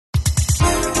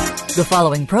The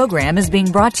following program is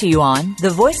being brought to you on the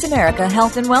Voice America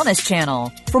Health and Wellness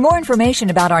Channel. For more information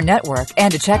about our network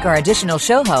and to check our additional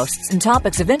show hosts and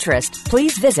topics of interest,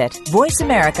 please visit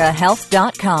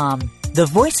voiceamericahealth.com. The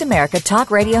Voice America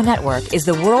Talk Radio Network is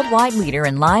the worldwide leader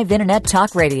in live Internet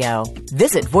talk radio.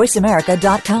 Visit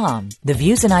voiceamerica.com. The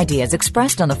views and ideas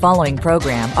expressed on the following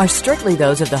program are strictly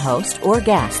those of the host or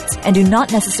guests and do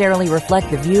not necessarily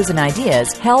reflect the views and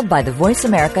ideas held by the Voice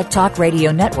America Talk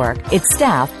Radio Network, its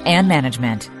staff, and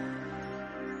management.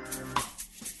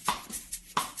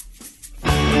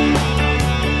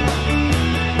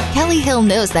 Kellie Hill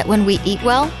knows that when we eat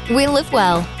well, we live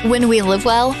well. When we live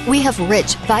well, we have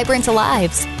rich, vibrant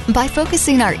lives. By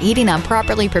focusing our eating on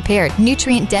properly prepared,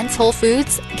 nutrient-dense whole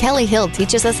foods, Kellie Hill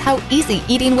teaches us how easy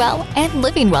eating well and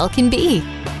living well can be.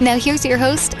 Now here's your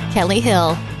host, Kellie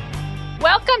Hill.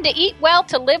 Welcome to Eat Well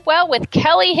to Live Well with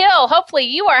Kellie Hill. Hopefully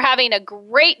you are having a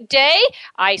great day.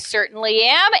 I certainly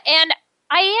am. And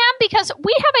I am because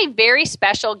we have a very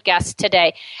special guest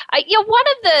today. One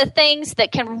of the things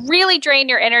that can really drain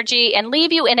your energy and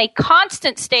leave you in a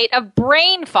constant state of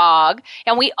brain fog,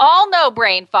 and we all know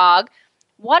brain fog,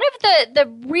 one of the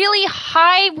really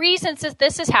high reasons that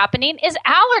this is happening is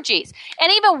allergies. And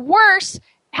even worse,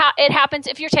 it happens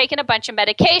if you're taking a bunch of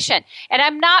medication. And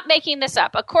I'm not making this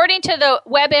up. According to the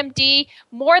WebMD,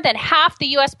 more than half the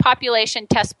U.S. population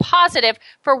tests positive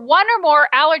for one or more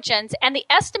allergens, and the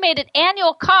estimated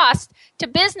annual cost to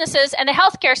businesses and the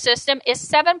healthcare system is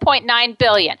 $7.9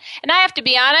 billion. And I have to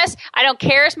be honest, I don't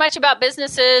care as much about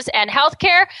businesses and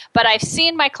healthcare, but I've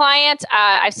seen my clients,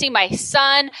 I've seen my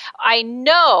son. I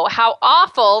know how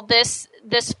awful this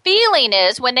feeling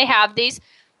is when they have these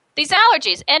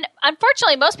allergies. And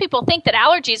unfortunately, most people think that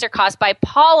allergies are caused by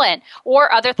pollen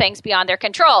or other things beyond their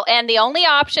control. And the only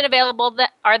option available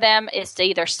is to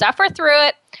either suffer through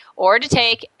it or to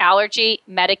take allergy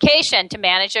medication to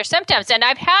manage their symptoms. And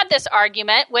I've had this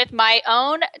argument with my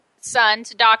own son's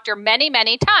doctor many,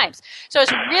 many times. So I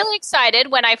was really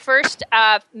excited when I first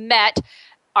met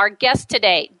our guest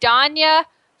today, Donya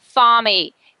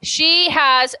Fahmy. She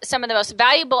has some of the most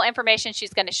valuable information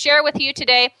she's going to share with you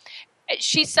today.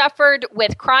 She suffered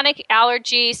with chronic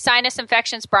allergies, sinus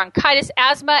infections, bronchitis,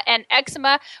 asthma, and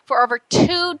eczema for over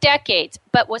 2 decades,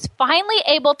 but was finally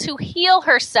able to heal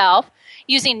herself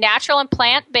using natural and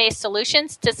plant-based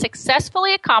solutions to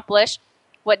successfully accomplish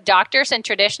what doctors in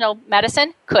traditional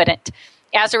medicine couldn't.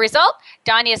 As a result,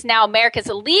 Donya is now America's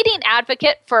leading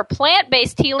advocate for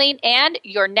plant-based healing and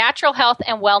your natural health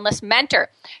and wellness mentor.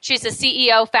 She's the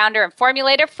CEO, founder, and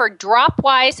formulator for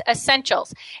Dropwise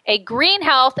Essentials, a green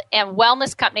health and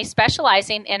wellness company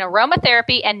specializing in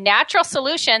aromatherapy and natural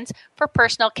solutions for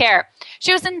personal care.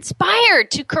 She was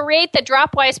inspired to create the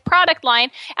Dropwise product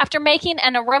line after making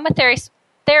an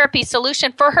aromatherapy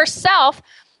solution for herself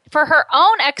for her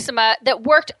own eczema that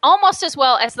worked almost as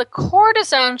well as the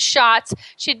cortisone shots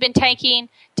she'd been taking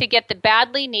to get the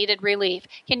badly needed relief.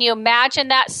 Can you imagine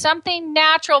that? Something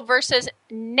natural versus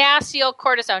nasty old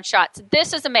cortisone shots.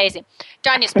 This is amazing.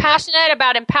 Donya's passionate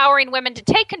about empowering women to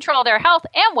take control of their health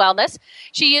and wellness.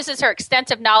 She uses her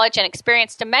extensive knowledge and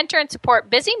experience to mentor and support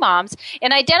busy moms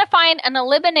in identifying and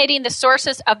eliminating the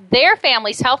sources of their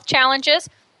family's health challenges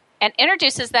and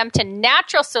introduces them to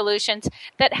natural solutions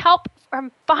that help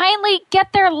them finally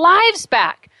get their lives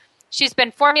back. She's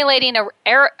been formulating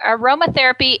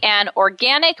aromatherapy and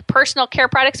organic personal care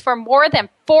products for more than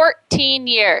 14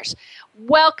 years.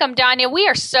 Welcome, Donya. We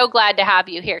are so glad to have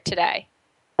you here today.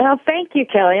 Well, thank you,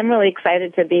 Kellie. I'm really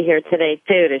excited to be here today,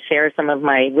 too, to share some of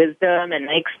my wisdom and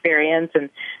my experience and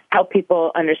help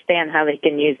people understand how they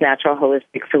can use natural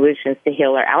holistic solutions to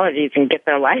heal their allergies and get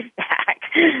their life back.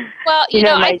 Well,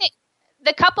 I think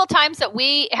the couple times that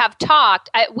we have talked,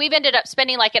 we've ended up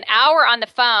spending like an hour on the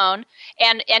phone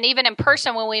and even in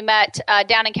person when we met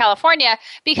down in California,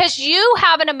 because you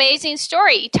have an amazing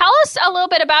story. Tell us a little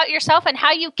bit about yourself and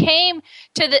how you came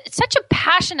to such a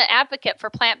passionate advocate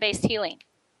for plant-based healing.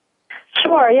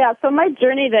 Sure, yeah. So my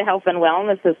journey to health and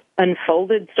wellness has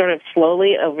unfolded sort of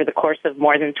slowly over the course of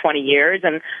more than 20 years,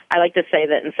 and I like to say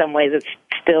that in some ways it's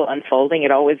still unfolding.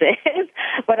 It always is.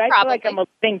 But I feel like I'm a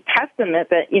living testament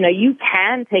that, you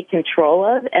can take control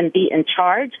of and be in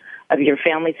charge of your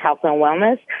family's health and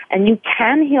wellness, and you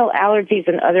can heal allergies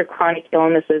and other chronic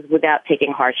illnesses without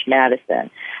taking harsh medicine.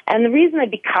 And the reason I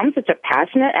become such a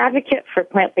passionate advocate for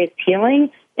plant-based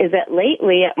healing is that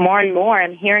lately, more and more,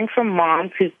 I'm hearing from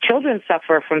moms whose children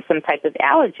suffer from some type of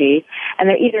allergy, and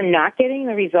they're either not getting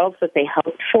the results that they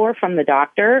hoped for from the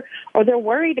doctor, or they're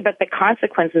worried about the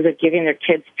consequences of giving their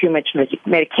kids too much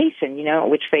medication,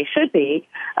 which they should be,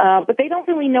 but they don't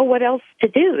really know what else to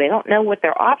do. They don't know what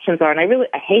their options are, and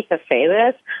I hate to say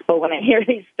this, but when I hear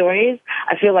these stories,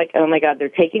 I feel like, oh my God, they're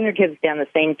taking their kids down the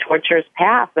same torturous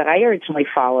path that I originally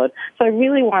followed. So I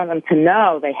really want them to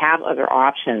know they have other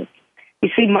options. You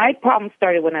see, my problem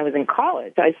started when I was in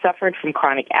college. I suffered from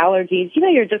chronic allergies.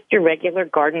 You're just your regular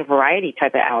garden variety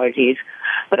type of allergies.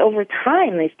 But over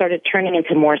time, they started turning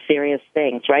into more serious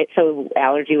things, right? So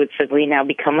allergy would suddenly now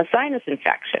become a sinus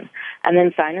infection. And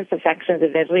then sinus infections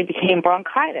eventually became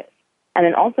bronchitis. And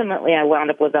then ultimately, I wound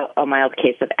up with a mild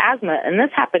case of asthma. And this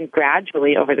happened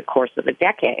gradually over the course of a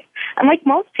decade. And like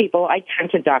most people, I turned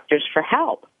to doctors for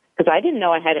help, because I didn't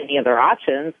know I had any other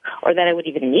options or that I would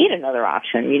even need another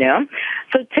option,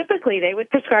 So typically they would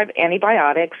prescribe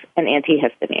antibiotics and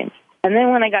antihistamines. And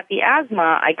then when I got the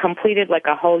asthma, I completed like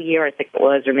a whole year, I think it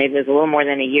was, or maybe it was a little more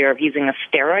than a year of using a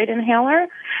steroid inhaler.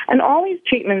 And all these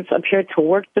treatments appeared to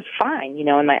work just fine,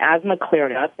 and my asthma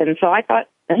cleared up. And so I thought,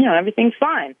 everything's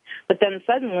fine. But then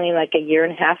suddenly, like a year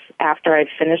and a half after I'd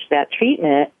finished that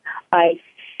treatment, I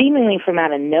seemingly from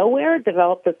out of nowhere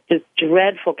developed this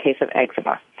dreadful case of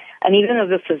eczema. And even though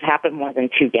this has happened more than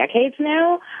 2 decades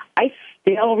now, I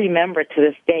still remember to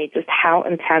this day just how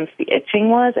intense the itching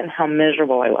was and how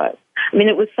miserable I was. I mean,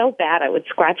 it was so bad I would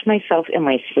scratch myself in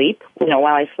my sleep,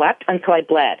 while I slept until I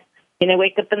bled. I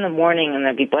wake up in the morning and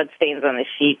there'd be blood stains on the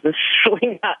sheets. It was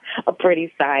really not a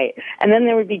pretty sight. And then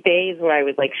there would be days where I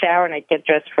would shower and I'd get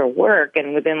dressed for work,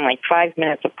 and within 5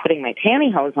 minutes of putting my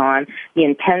pantyhose on, the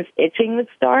intense itching would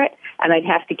start, and I'd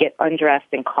have to get undressed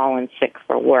and call in sick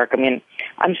for work. I mean,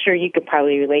 I'm sure you could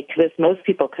probably relate to this. Most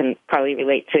people can probably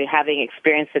relate to having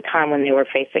experienced a time when they were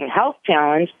facing a health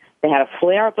challenge. They had a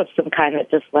flare-up of some kind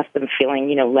that just left them feeling,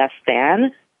 less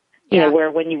than.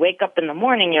 Where when you wake up in the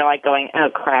morning, you're going, oh,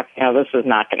 crap, this is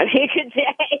not going to be a good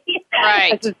day.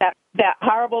 Right. It's just that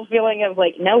horrible feeling of,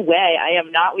 no way, I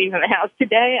am not leaving the house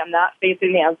today. I'm not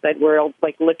facing the outside world,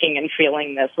 looking and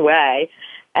feeling this way.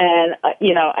 And,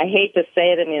 I hate to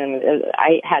say it. I mean,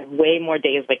 I had way more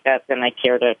days like that than I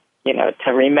care to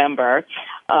remember.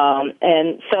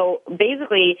 And so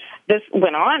basically this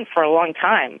went on for a long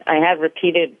time. I had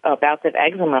repeated bouts of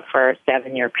eczema for a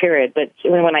 7-year period, but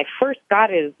when I first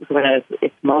got it was when it was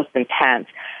its most intense.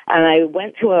 And I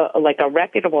went to a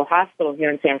reputable hospital here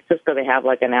in San Francisco. They have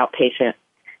an outpatient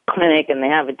clinic and they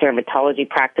have a dermatology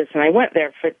practice. And I went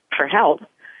there for help.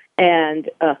 And,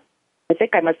 I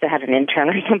think I must have had an intern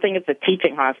or something. It's a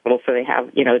teaching hospital, so they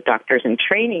have, doctors in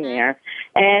training there.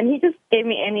 And he just gave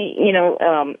me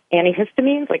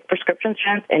antihistamines, prescription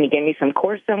strength, and he gave me some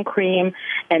cortisone cream,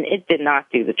 and it did not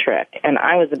do the trick. And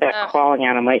I was about crawling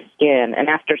out of my skin. And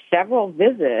after several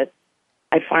visits,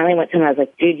 I finally went to him and I was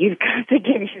like, dude, you've got to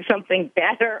give me something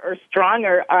better or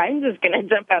stronger. Or I'm just going to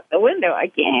jump out the window. I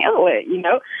can't handle it,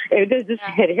 It just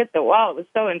hit the wall. It was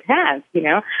so intense,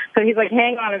 So he's like,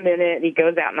 hang on a minute. And he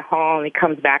goes out in the hall and he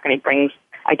comes back and he brings,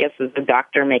 I guess it's the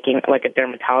doctor making, a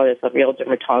dermatologist, a real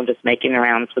dermatologist making the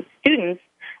rounds with students.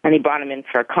 And he brought him in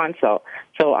for a consult.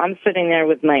 So I'm sitting there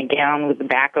with my gown with the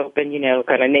back open,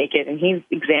 kind of naked, and he's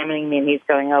examining me, and he's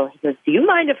going, he goes, do you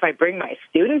mind if I bring my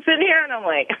students in here? And I'm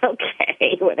like,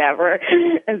 okay, whatever.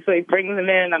 And so he brings them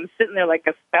in, and I'm sitting there like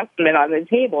a specimen on the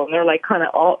table, and they're kind of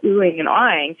all oohing and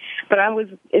eyeing. But I was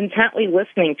intently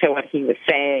listening to what he was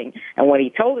saying. And what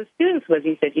he told his students was,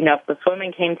 he said, if the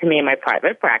woman came to me in my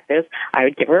private practice, I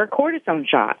would give her a cortisone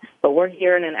shot. But we're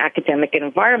here in an academic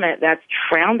environment that's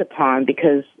frowned upon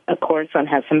because a cortisone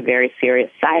has some very serious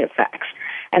side effects.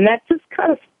 And that just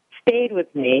kind of stayed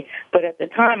with me. But at the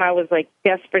time, I was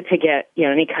desperate to get,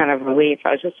 any kind of relief.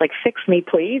 I was just fix me,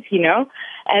 please,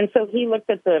 And so he looked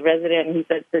at the resident and he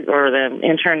said, or the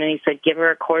intern, and he said, give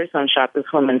her a cortisone shot. This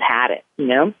woman's had it,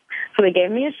 So they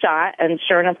gave me a shot, and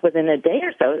sure enough, within a day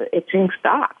or so, the itching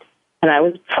stopped. And I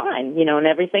was fine, and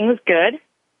everything was good.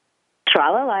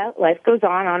 Tra-la-la, life goes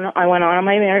on. I went on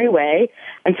my merry way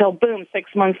until, boom,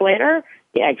 6 months later,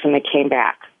 the eczema came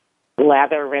back.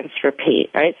 Lather, rinse, repeat,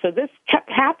 right? So this kept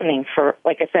happening for,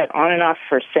 like I said, on and off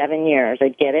for 7 years.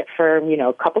 I'd get it for,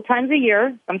 a couple times a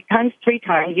year, sometimes 3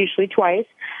 times, usually twice,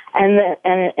 and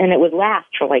it would last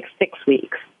for 6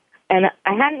 weeks. And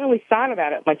I hadn't really thought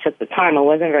about it much at the time. I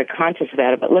wasn't very conscious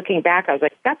about it, but looking back, I was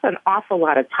like, that's an awful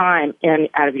lot of time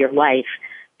out of your life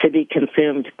to be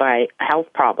consumed by a health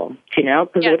problem, because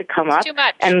it would have come up. Too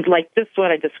much. And just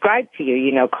what I described to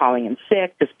you, calling in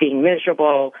sick, just being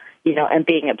miserable, and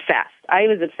being obsessed. I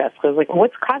was obsessed. I was like,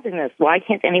 what's causing this? Why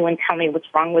can't anyone tell me what's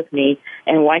wrong with me,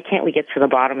 and why can't we get to the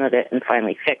bottom of it and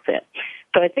finally fix it?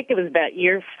 So I think it was about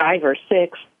year 5 or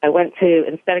 6, I went to,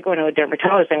 instead of going to a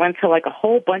dermatologist, I went to like a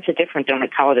whole bunch of different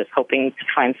dermatologists hoping to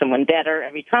find someone better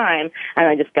every time, and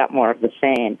I just got more of the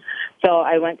same. So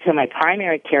I went to my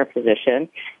primary care physician,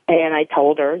 and I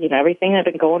told her, everything that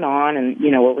had been going on and,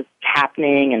 what was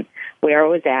happening and where I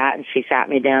was at, and she sat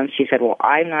me down. She said, well,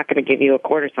 I'm not going to give you a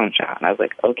cortisone shot. And I was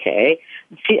like, okay.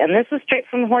 And this was straight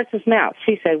from the horse's mouth.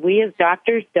 She said, we as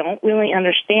doctors don't really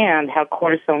understand how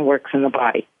cortisone works in the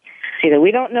body. She said,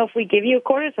 we don't know if we give you a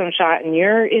cortisone shot and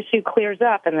your issue clears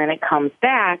up and then it comes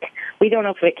back. We don't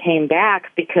know if it came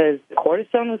back because the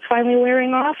cortisone was finally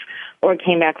wearing off or it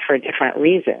came back for a different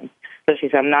reason. So she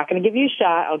said, I'm not going to give you a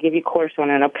shot. I'll give you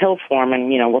cortisone in a pill form, and,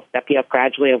 we'll step you up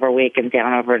gradually over a week and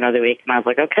down over another week. And I was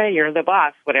like, okay, you're the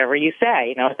boss, whatever you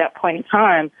say. At that point in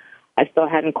time, I still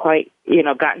hadn't quite,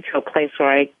 gotten to a place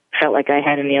where I felt like I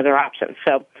had any other options.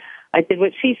 So I did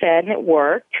what she said, and it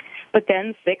worked. But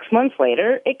then 6 months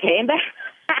later, it came back,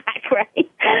 right?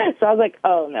 So I was like,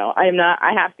 oh, no,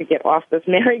 I have to get off this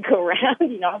merry-go-round.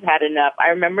 I've had enough. I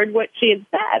remembered what she had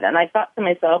said, and I thought to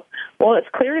myself, well, it's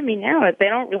clear to me now that they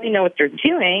don't really know what they're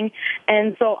doing,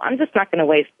 and so I'm just not going to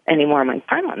waste any more of my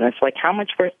time on this. Like, how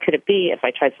much worse could it be if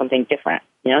I tried something different,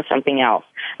 something else?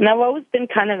 And I've always been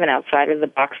kind of an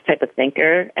outside-of-the-box type of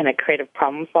thinker and a creative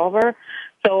problem solver.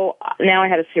 So now I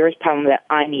had a serious problem that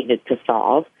I needed to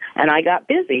solve, and I got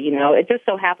busy. It just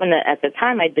so happened that at the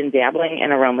time I'd been dabbling in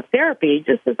aromatherapy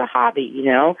just as a hobby,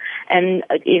 and,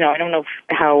 I don't know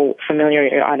how familiar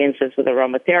your audience is with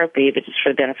aromatherapy, but just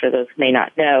for the benefit of those who may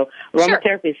not know,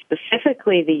 aromatherapy is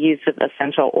specifically the use of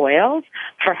essential oils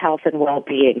for health and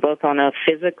well-being, both on a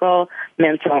physical,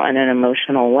 mental, and an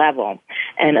emotional level.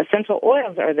 And essential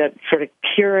oils are the sort of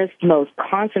purest, most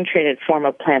concentrated form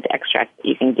of plant extract that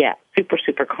you can get. Super,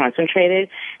 super concentrated,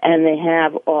 and they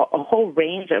have a whole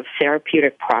range of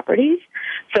therapeutic properties.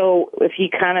 So if you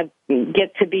kind of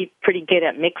get to be pretty good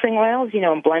at mixing oils,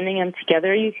 and blending them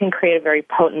together, you can create a very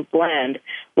potent blend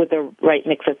with the right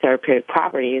mix of therapeutic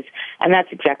properties, and that's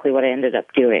exactly what I ended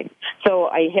up doing. So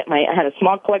I had a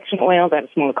small collection of oils, I had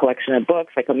a small collection of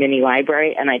books, like a mini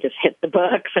library, and I just hit the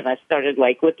books, and I started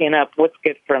looking up what's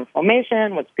good for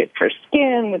inflammation, what's good for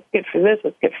skin, what's good for this,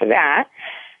 what's good for that.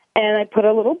 And I put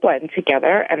a little blend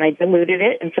together, and I diluted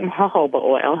it in some jojoba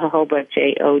oil, jojoba,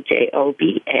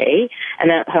 Jojoba. And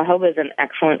that jojoba is an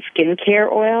excellent skincare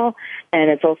oil,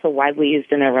 and it's also widely used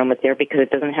in aromatherapy because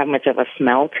it doesn't have much of a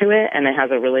smell to it, and it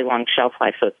has a really long shelf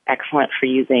life, so it's excellent for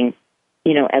using,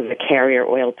 as a carrier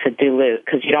oil to dilute,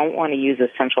 because you don't want to use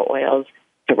essential oils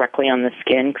directly on the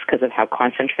skin because of how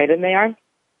concentrated they are.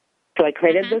 So I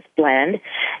created this blend,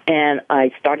 and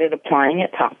I started applying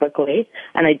it topically,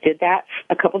 and I did that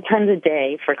a couple times a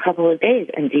day for a couple of days.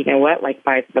 And do you know what?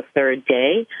 By the third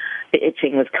day, the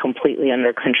itching was completely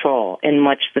under control in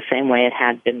much the same way it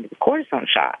had been with the cortisone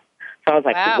shot. So I was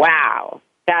like, wow,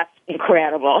 that's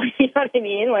incredible. You know what I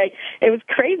mean? It was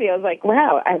crazy. I was like,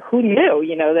 wow, who knew,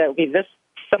 that would be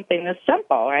something this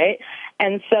simple, right?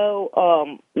 And so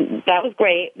that was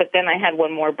great, but then I had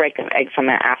one more break of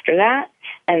eczema after that.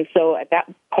 And so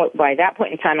by that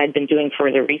point in time, I'd been doing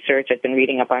further research. I'd been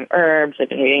reading up on herbs. I'd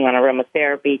been reading on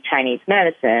aromatherapy, Chinese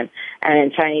medicine. And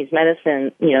in Chinese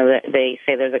medicine, they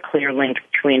say there's a clear link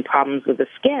between problems with the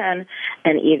skin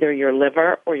and either your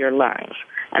liver or your lungs.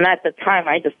 And at the time,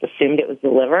 I just assumed it was the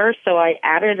liver. So I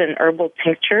added an herbal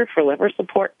tincture for liver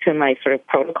support to my sort of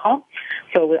protocol.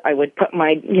 So I would put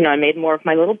I made more of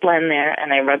my little blend there,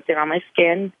 and I rubbed it on my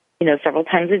skin, several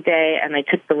times a day, and I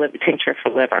took the liver tincture for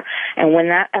liver. And when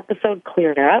that episode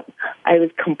cleared up, I was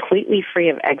completely free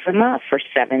of eczema for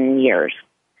 7 years.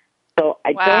 So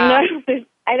I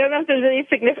don't know if there's any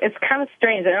significance. It's kind of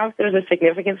strange. I don't know if there's a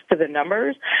significance to the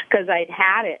numbers, because I'd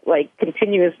had it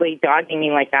continuously dogging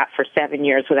me like that for 7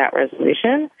 years without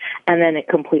resolution, and then it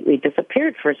completely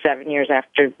disappeared for 7 years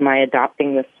after my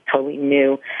adopting this totally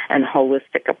new and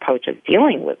holistic approach of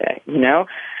dealing with it,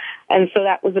 And so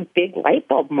that was a big light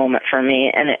bulb moment for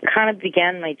me, and it kind of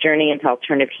began my journey into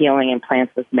alternative healing and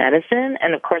plants as medicine.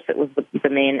 And, of course, it was the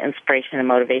main inspiration and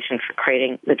motivation for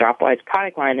creating the Dropwise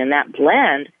product line. And that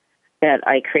blend that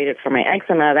I created for my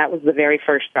eczema, that was the very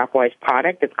first Dropwise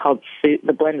product. It's called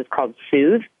the blend is called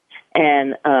Soothe,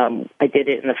 and I did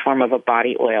it in the form of a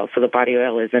body oil. So the body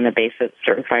oil is an Abasic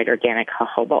certified organic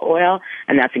jojoba oil,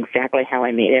 and that's exactly how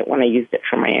I made it when I used it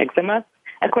for my eczema.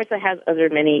 Of course, it has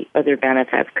many other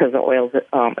benefits because the oils,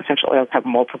 essential oils, have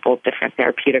multiple different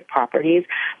therapeutic properties,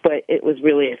 but it was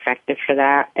really effective for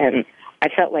that. And I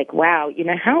felt like, wow,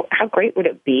 how great would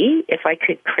it be if I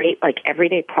could create like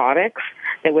everyday products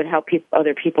that would help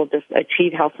other people just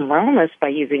achieve health and wellness by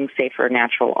using safer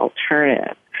natural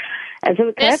alternatives. And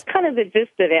so that's kind of the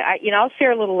gist of it. I'll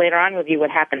share a little later on with you what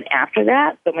happened after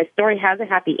that. So my story has a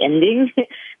happy ending,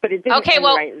 but it didn't end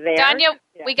right there. Donya,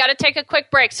 we got to take a quick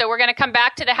break, so we're going to come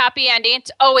back to the happy ending. It's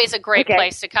always a great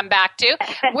place to come back to.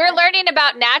 We're learning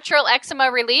about natural eczema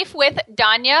relief with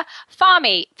Donya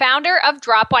Fahmy, founder of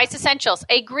Dropwise Essentials,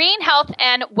 a green health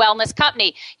and wellness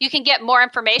company. You can get more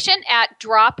information at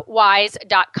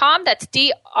dropwise.com. That's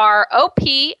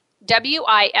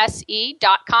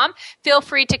DROPWISE.com. Feel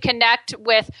free to connect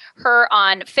with her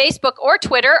on Facebook or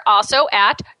Twitter, also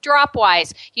at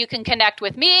Dropwise. You can connect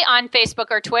with me on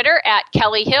Facebook or Twitter at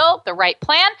Kellie Hill, The Right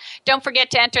Plan. Don't forget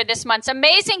to enter this month's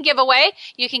amazing giveaway.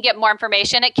 You can get more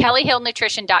information at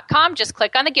kelliehillnutrition.com. Just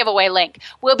click on the giveaway link.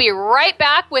 We'll be right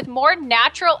back with more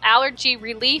natural allergy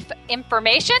relief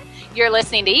information. You're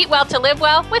listening to Eat Well to Live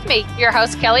Well with me, your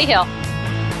host, Kellie Hill.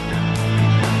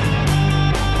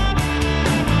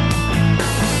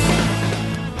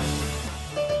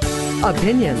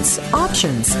 Opinions,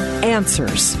 options,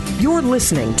 answers. You're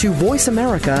listening to Voice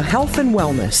America Health and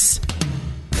Wellness.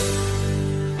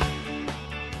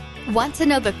 Want to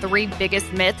know the 3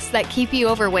 biggest myths that keep you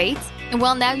overweight?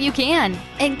 Well, now you can.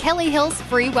 In Kellie Hill's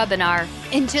free webinar.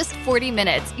 In just 40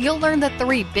 minutes, you'll learn the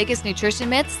 3 biggest nutrition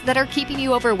myths that are keeping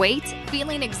you overweight,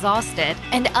 feeling exhausted,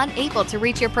 and unable to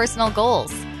reach your personal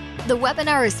goals. The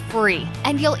webinar is free,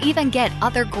 and you'll even get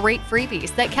other great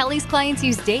freebies that Kellie's clients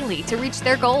use daily to reach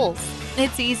their goals.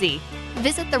 It's easy.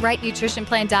 Visit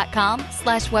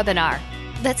therightnutritionplan.com/webinar.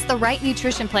 That's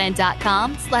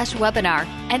therightnutritionplan.com/webinar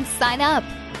and sign up.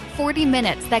 40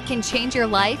 minutes that can change your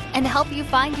life and help you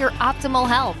find your optimal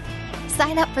health.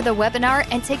 Sign up for the webinar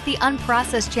and take the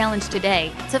Unprocessed Challenge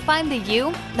today to find the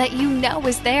you that you know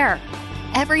is there.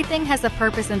 Everything has a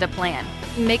purpose and a plan.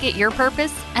 Make it your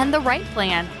purpose and the right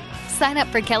plan. Sign up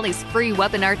for Kellie's free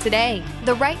webinar today.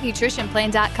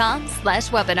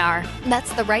 therightnutritionplan.com/webinar.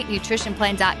 That's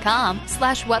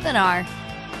therightnutritionplan.com/webinar.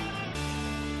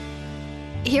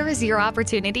 Here is your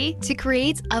opportunity to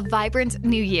create a vibrant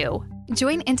new you.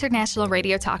 Join international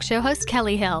radio talk show host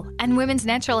Kellie Hill and women's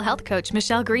natural health coach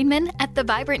Michelle Greenman at the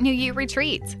Vibrant New You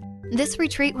Retreat. This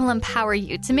retreat will empower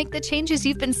you to make the changes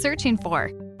you've been searching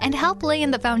for and help lay in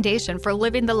the foundation for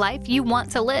living the life you want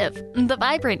to live, the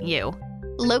vibrant you.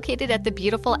 Located at the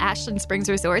beautiful Ashland Springs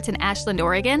Resort in Ashland,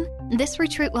 Oregon, this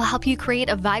retreat will help you create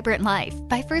a vibrant life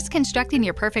by first constructing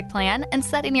your perfect plan and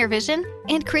setting your vision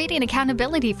and creating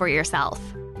accountability for yourself.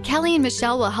 Kellie and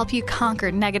Michelle will help you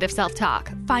conquer negative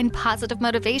self-talk, find positive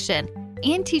motivation,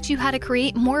 and teach you how to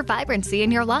create more vibrancy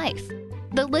in your life.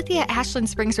 The Lithia Ashland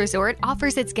Springs Resort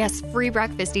offers its guests free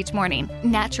breakfast each morning,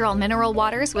 natural mineral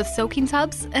waters with soaking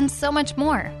tubs, and so much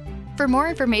more. For more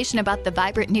information about the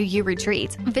Vibrant New You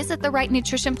Retreat, visit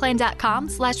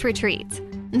therightnutritionplan.com/retreat.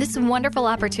 This wonderful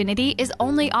opportunity is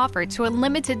only offered to a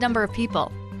limited number of people.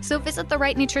 So visit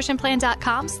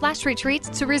therightnutritionplan.com/retreat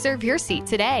to reserve your seat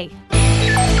today.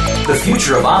 The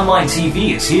future of online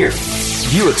TV is here.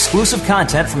 View exclusive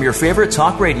content from your favorite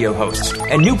talk radio hosts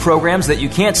and new programs that you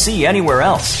can't see anywhere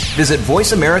else. Visit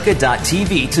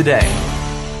voiceamerica.tv today.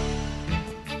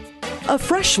 A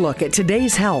fresh look at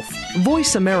today's health.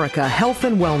 Voice America Health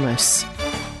and Wellness.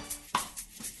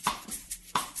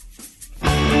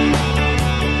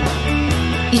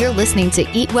 You're listening to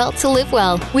Eat Well to Live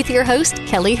Well with your host,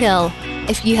 Kellie Hill.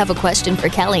 If you have a question for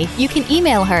Kellie, you can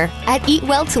email her at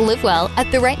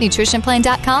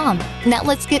eatwelltolivewell@therightnutritionplan.com. Now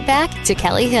let's get back to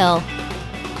Kellie Hill.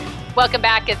 Welcome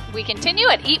back as we continue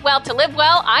at Eat Well to Live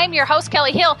Well. I'm your host,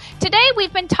 Kellie Hill. Today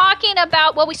we've been talking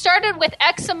about, we started with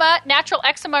eczema, natural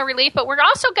eczema relief, but we're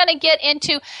also going to get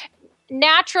into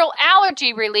natural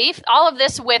allergy relief. All of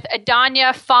this with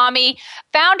Donya Fahmy,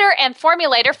 founder and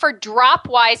formulator for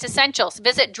Dropwise Essentials.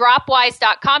 Visit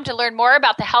dropwise.com to learn more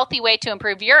about the healthy way to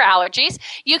improve your allergies.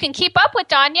 You can keep up with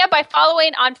Donya by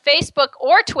following on Facebook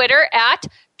or Twitter at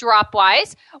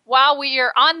Dropwise. While we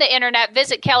are on the internet,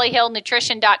 visit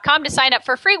kelliehillnutrition.com to sign up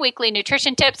for free weekly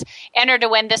nutrition tips, enter to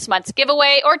win this month's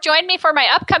giveaway, or join me for my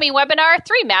upcoming webinar,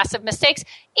 3 massive mistakes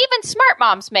even smart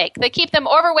moms make that keep them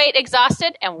overweight,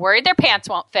 exhausted, and worried their pants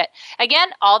won't fit.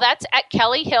 Again, all that's at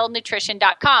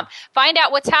kelliehillnutrition.com. Find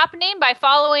out what's happening by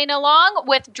following along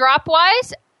with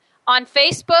Dropwise on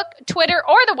Facebook, Twitter,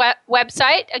 or the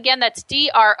website. Again, that's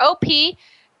DROPWISE.com.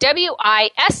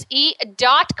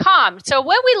 So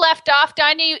when we left off,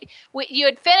 Donya, you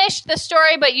had finished the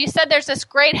story, but you said there's this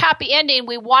great happy ending.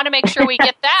 We want to make sure we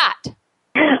get that.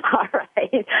 All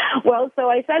right. Well, so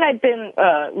I said I'd been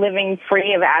living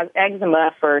free of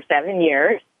eczema for 7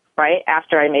 years. right,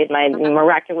 after I made my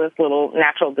miraculous little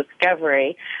natural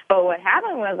discovery. But what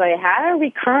happened was I had a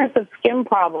recurrence of skin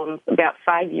problems about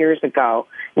 5 years ago,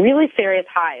 really serious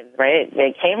hives, right?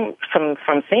 They came from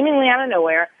seemingly out of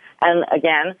nowhere, and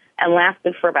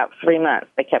lasted for about 3 months.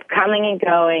 They kept coming and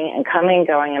going,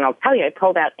 and I'll tell you, I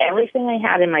pulled out everything I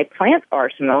had in my plant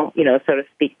arsenal, so to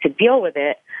speak, to deal with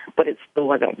it, but it still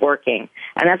wasn't working.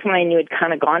 And that's when I knew I'd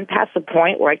kind of gone past the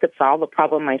point where I could solve the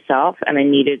problem myself, and I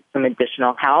needed some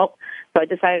additional help. So I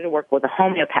decided to work with a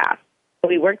homeopath.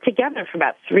 We worked together for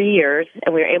about 3 years,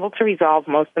 and we were able to resolve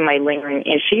most of my lingering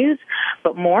issues.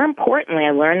 But more importantly, I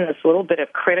learned this little bit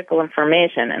of critical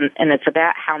information, and it's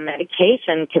about how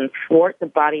medication can thwart the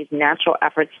body's natural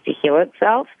efforts to heal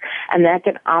itself, and that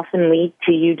can often lead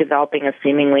to you developing a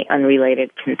seemingly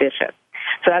unrelated condition.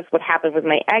 So that's what happened with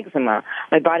my eczema.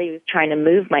 My body was trying to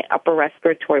move my upper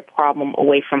respiratory problem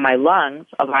away from my lungs,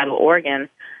 a vital organ,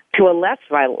 to a less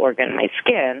vital organ, my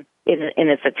skin, in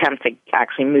its attempt to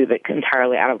actually move it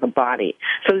entirely out of the body.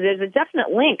 So there's a definite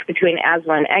link between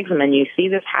asthma and eczema, and you see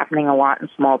this happening a lot in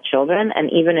small children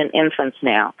and even in infants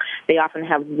now. They often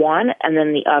have one and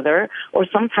then the other, or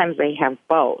sometimes they have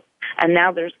both. And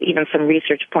now there's even some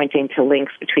research pointing to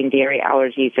links between dairy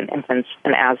allergies in infants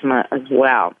and asthma as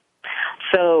well.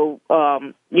 So,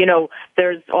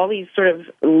 there's all these sort of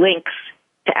links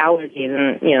to allergies,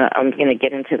 and, I'm going to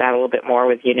get into that a little bit more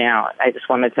with you now. I just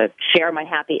wanted to share my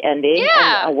happy ending.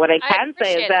 Yeah, and what I can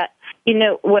say is that,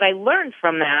 what I learned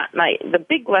from that, the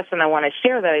big lesson I want to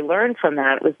share that I learned from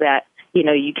that was that,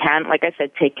 you can, like I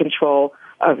said, take control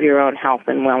of your own health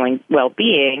and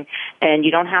well-being, and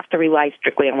you don't have to rely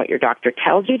strictly on what your doctor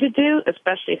tells you to do,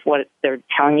 especially if what they're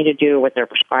telling you to do or what they're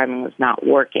prescribing is not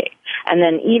working. And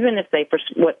then even if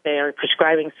what they're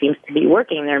prescribing seems to be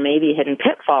working, there may be hidden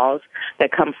pitfalls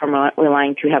that come from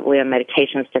relying too heavily on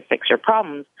medications to fix your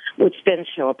problems, which then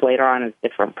show up later on as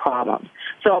different problems.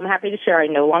 So I'm happy to share I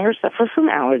no longer suffer from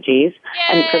allergies.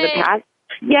 Yay! And for the past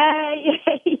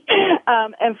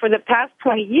and for the past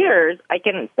 20 years, I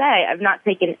can say I've not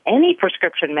taken any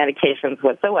prescription medications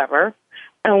whatsoever.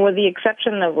 And with the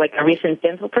exception of like a recent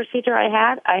dental procedure I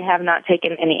have not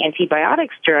taken any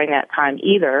antibiotics during that time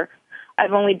either.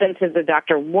 I've only been to the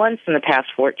doctor once in the past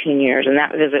 14 years, and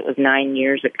that visit was 9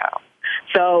 years ago.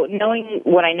 So knowing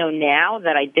what I know now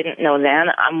that I didn't know then,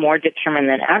 I'm more determined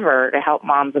than ever to help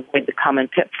moms avoid the common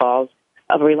pitfalls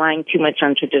of relying too much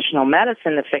on traditional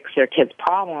medicine to fix their kids'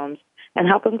 problems and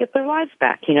help them get their lives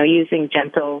back, using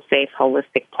gentle, safe,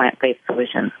 holistic, plant-based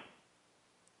solutions.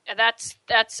 That's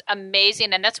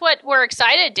amazing, and that's what we're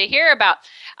excited to hear about.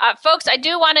 Folks, I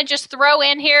do want to just throw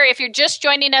in here, if you're just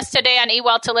joining us today on Eat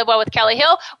Well to Live Well with Kellie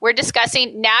Hill, we're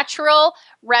discussing natural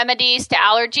remedies to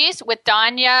allergies with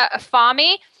Donya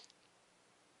Fahmy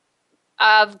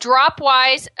of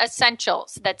Dropwise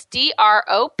Essentials. That's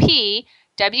DROPWISE.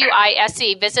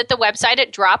 Visit the website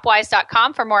at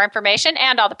dropwise.com for more information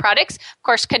and all the products. Of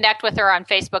course, connect with her on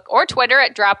Facebook or Twitter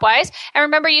at Dropwise. And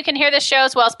remember, you can hear the show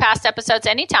as well as past episodes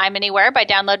anytime, anywhere by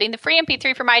downloading the free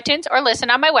MP3 from iTunes or listen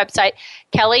on my website,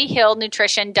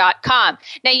 kellyhillnutrition.com.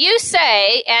 Now, you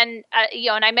say, and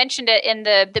I mentioned it in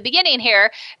the beginning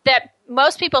here, that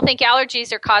most people think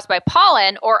allergies are caused by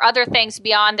pollen or other things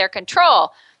beyond their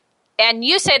control. And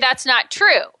you say that's not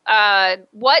true.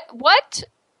 What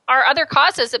are other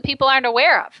causes that people aren't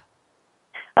aware of?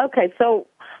 Okay, so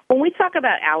when we talk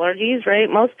about allergies, right,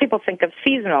 most people think of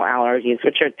seasonal allergies,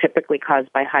 which are typically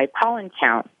caused by high pollen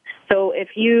count. So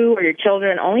if you or your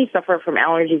children only suffer from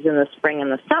allergies in the spring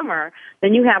and the summer,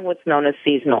 then you have what's known as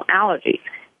seasonal allergies.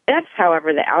 If,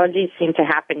 however, the allergies seem to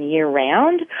happen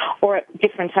year-round or at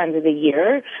different times of the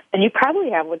year, then you probably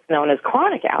have what's known as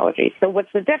chronic allergies. So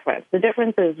what's the difference? The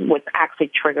difference is what's actually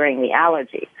triggering the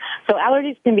allergy. So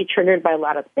allergies can be triggered by a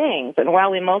lot of things, and while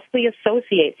we mostly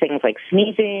associate things like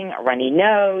sneezing, a runny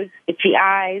nose, itchy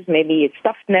eyes, maybe a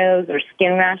stuffed nose or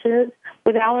skin rashes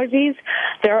with allergies,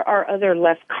 there are other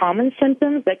less common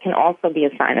symptoms that can also be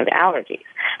a sign of allergies.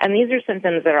 And these are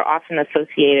symptoms that are often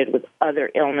associated with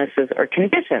other illnesses or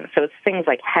conditions. So it's things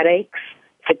like headaches,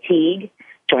 fatigue,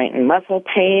 joint and muscle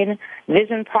pain,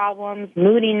 vision problems,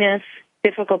 moodiness,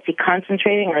 difficulty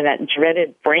concentrating, or that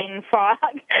dreaded brain fog,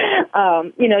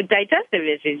 digestive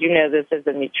issues. You know this as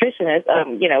a nutritionist,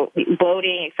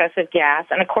 bloating, excessive gas,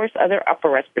 and, of course, other upper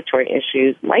respiratory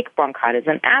issues like bronchitis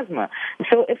and asthma.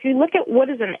 So if you look at what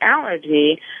is an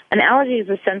allergy is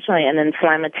essentially an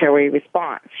inflammatory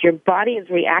response. Your body is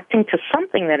reacting to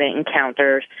something that it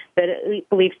encounters that it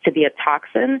believes to be a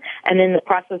toxin, and in the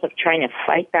process of trying to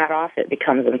fight that off, it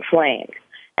becomes inflamed.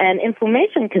 And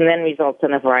inflammation can then result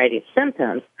in a variety of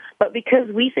symptoms. But because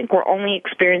we think we're only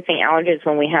experiencing allergies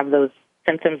when we have those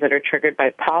symptoms that are triggered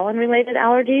by pollen-related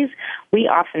allergies, we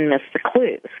often miss the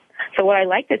clues. So what I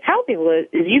like to tell people is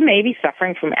you may be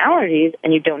suffering from allergies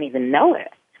and you don't even know it.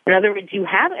 In other words, you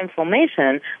have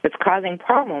inflammation that's causing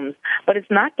problems, but it's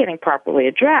not getting properly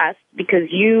addressed because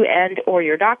you and or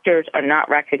your doctors are not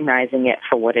recognizing it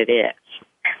for what it is.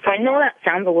 So I know that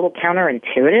sounds a little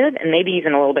counterintuitive and maybe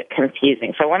even a little bit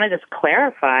confusing. So I want to just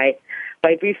clarify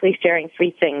by briefly sharing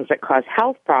 3 things that cause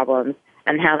health problems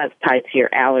and how that's tied to your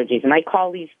allergies. And I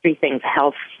call these 3 things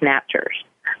health snatchers.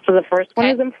 So the first one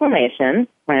is inflammation,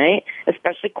 right?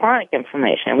 Especially chronic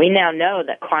inflammation. We now know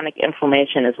that chronic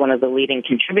inflammation is one of the leading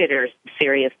contributors to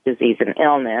serious disease and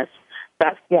illness.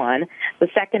 That's one. The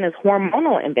second is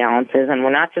hormonal imbalances, and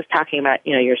we're not just talking about,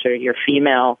 your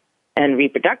female and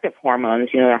reproductive hormones.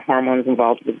 There are hormones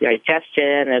involved with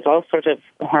digestion. There's all sorts of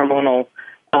hormonal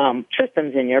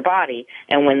systems in your body,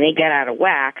 and when they get out of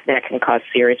whack, that can cause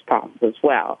serious problems as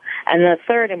well. And the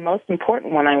third and most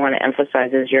important one I want to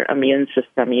emphasize is your immune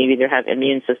system. You either have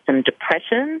immune system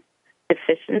depression,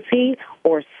 deficiency,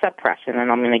 or suppression, and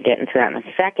I'm going to get into that in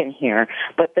a second here.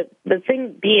 But the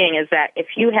thing being is that if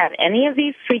you have any of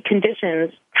these 3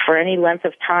 conditions for any length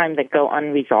of time that go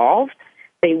unresolved,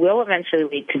 they will eventually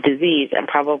lead to disease and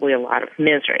probably a lot of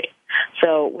misery.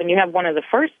 So when you have one of the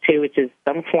first 2, which is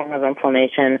some form of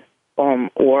inflammation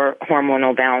or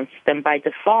hormonal balance, then by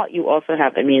default you also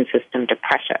have immune system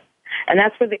depression. And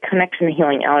that's where the connection to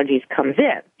healing allergies comes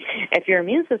in. If your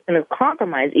immune system is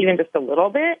compromised even just a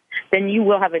little bit, then you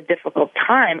will have a difficult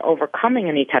time overcoming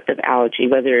any type of allergy,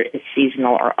 whether it's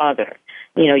seasonal or other.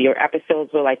 Your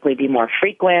episodes will likely be more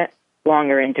frequent,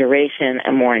 longer in duration,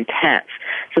 and more intense.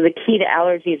 So the key to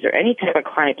allergies or any type of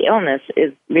chronic illness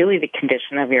is really the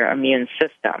condition of your immune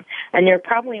system. And you're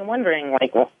probably wondering,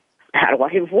 well, how do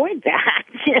I avoid that?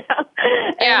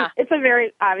 Yeah. And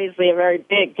it's obviously a very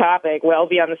big topic, well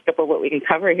beyond the scope of what we can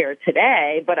cover here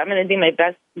today, but I'm going to do my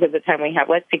best with the time we have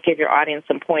left to give your audience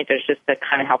some pointers just to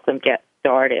kind of help them get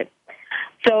started.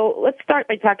 So let's start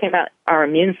by talking about our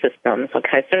immune systems.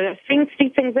 Okay, so there's 3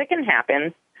 things that can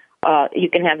happen. You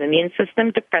can have immune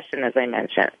system depression, as I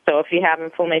mentioned. So if you have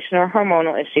inflammation or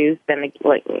hormonal issues, then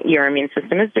your immune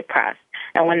system is depressed.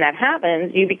 And when that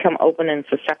happens, you become open and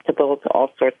susceptible to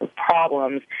all sorts of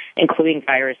problems, including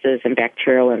viruses and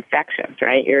bacterial infections,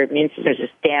 right? Your immune system is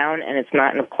just down, and it's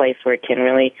not in a place where it can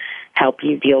really help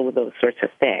you deal with those sorts of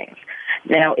things.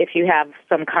 Now, if you have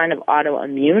some kind of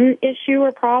autoimmune issue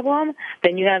or problem,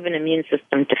 then you have an immune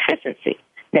system deficiency.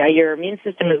 Now, your immune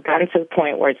system has gotten to the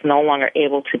point where it's no longer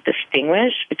able to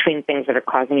distinguish between things that are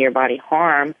causing your body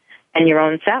harm and your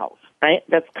own cells, right?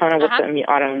 That's kind of what the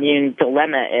autoimmune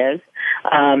dilemma is.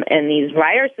 And these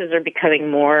viruses are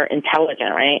becoming more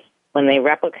intelligent, right? When they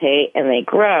replicate and they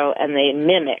grow and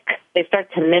they start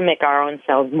to mimic our own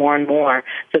cells more and more,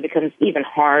 so it becomes even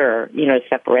harder, to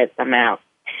separate them out.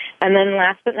 And then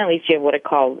last but not least, you have what I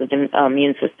call the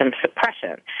immune system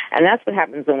suppression. And that's what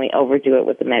happens when we overdo it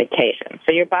with the medication.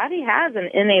 So your body has an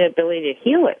innate ability to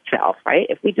heal itself, right?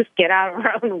 If we just get out of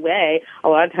our own way, a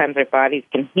lot of times our bodies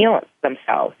can heal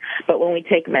themselves. But when we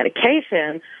take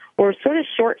medication, we're sort of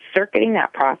short-circuiting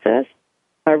that process.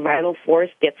 Our vital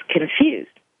force gets confused.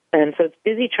 And so it's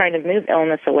busy trying to move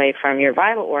illness away from your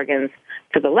vital organs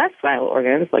to the less vital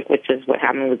organs, which is what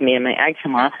happened with me and my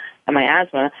eczema and my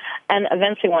asthma, and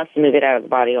eventually wants to move it out of the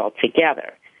body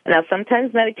altogether. Now,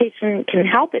 sometimes medication can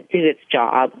help it do its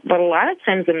job, but a lot of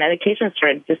times the medication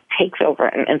sort of just takes over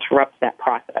and interrupts that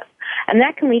process. And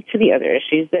that can lead to the other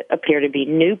issues that appear to be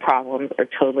new problems or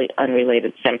totally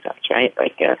unrelated symptoms, right?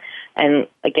 And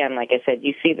again, like I said,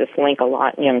 you see this link a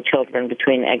lot in young children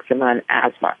between eczema and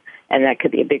asthma. And that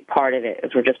could be a big part of it,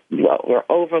 is we're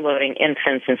overloading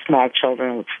infants and small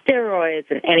children with steroids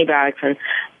and antibiotics and,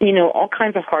 all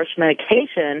kinds of harsh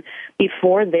medication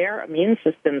before their immune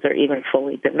systems are even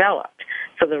fully developed.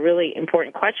 So the really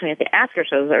important question we have to ask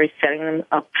ourselves, are we setting them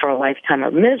up for a lifetime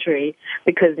of misery,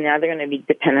 because now they're going to be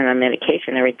dependent on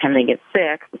medication every time they get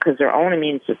sick because their own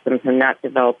immune systems have not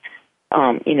developed,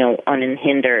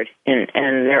 unhindered, and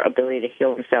their ability to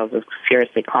heal themselves is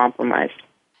seriously compromised.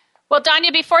 Well,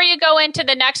 Donya, before you go into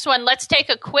the next one, let's take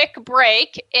a quick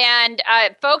break. And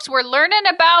folks, we're learning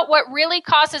about what really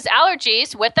causes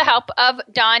allergies with the help of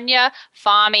Donya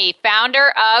Fahmy, founder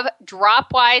of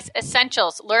Dropwise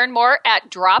Essentials. Learn more at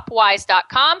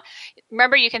dropwise.com.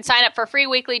 Remember, you can sign up for free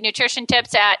weekly nutrition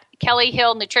tips at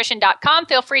KellieHillNutrition.com.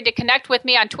 Feel free to connect with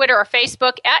me on Twitter or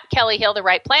Facebook at Kellie Hill, The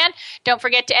Right Plan. Don't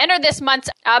forget to enter this month's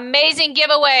amazing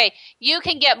giveaway. You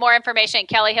can get more information at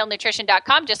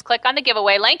KellieHillNutrition.com. Just click on the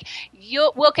giveaway link.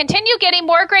 We'll continue getting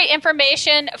more great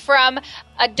information from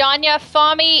Donya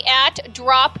Fahmy at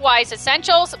Dropwise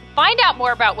Essentials. Find out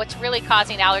more about what's really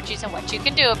causing allergies and what you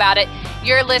can do about it.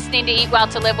 You're listening to Eat Well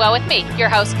to Live Well with me, your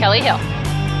host, Kellie Hill.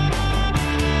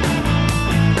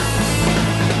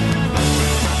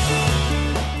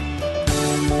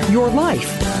 Your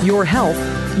life, your health,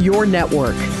 your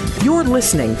network. You're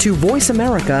listening to Voice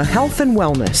America Health and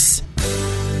Wellness.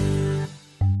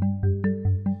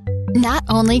 Not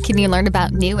only can you learn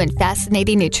about new and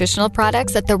fascinating nutritional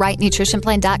products at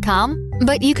therightnutritionplan.com,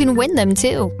 but you can win them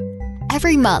too.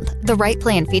 Every month, The Right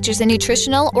Plan features a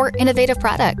nutritional or innovative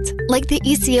product, like the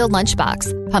ECO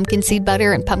Lunchbox, pumpkin seed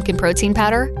butter and pumpkin protein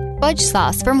powder, fudge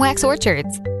sauce from Wax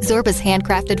Orchards, Zorba's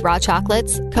handcrafted raw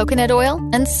chocolates, coconut oil,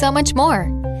 and so much more.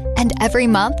 And every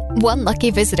month, one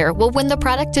lucky visitor will win the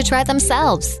product to try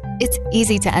themselves. It's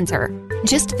easy to enter.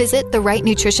 Just visit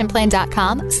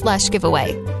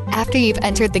therightnutritionplan.com/giveaway. After you've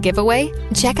entered the giveaway,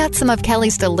 check out some of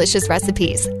Kellie's delicious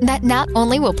recipes that not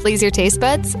only will please your taste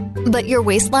buds, but your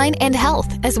waistline and health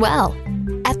as well.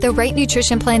 At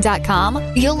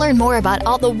therightnutritionplan.com, you'll learn more about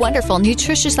all the wonderful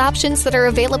nutritious options that are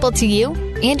available to you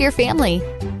and your family.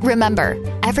 Remember,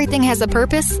 everything has a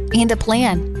purpose and a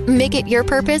plan. Make it your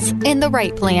purpose in the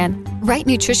right plan.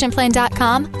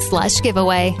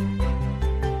 rightnutritionplan.com/giveaway.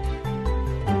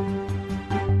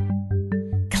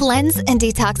 Cleanse and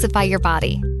detoxify your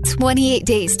body. 28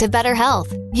 Days to Better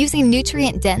Health. Using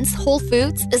nutrient-dense whole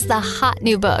foods is the hot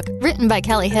new book written by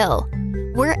Kellie Hill.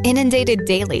 We're inundated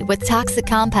daily with toxic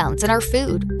compounds in our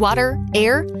food, water,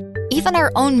 air, even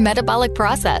our own metabolic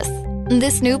process. In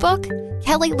this new book,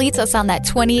 Kellie leads us on that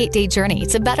 28-day journey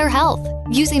to better health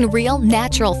using real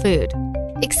natural food.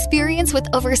 Experience with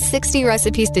over 60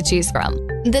 recipes to choose from.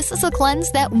 This is a cleanse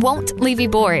that won't leave you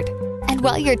bored. And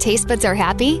while your taste buds are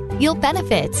happy, you'll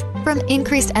benefit from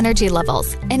increased energy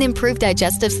levels, an improved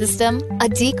digestive system, a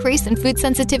decrease in food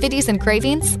sensitivities and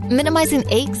cravings, minimizing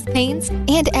aches, pains,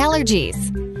 and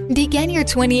allergies. Begin your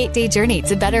 28-day journey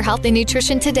to better health and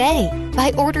nutrition today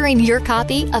by ordering your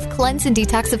copy of Cleanse and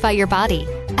Detoxify Your Body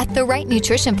at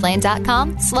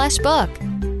therightnutritionplan.com/book.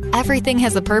 Everything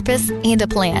has a purpose and a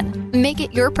plan. Make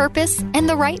it your purpose and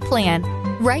the right plan.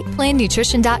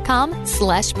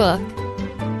 rightplannutrition.com/book.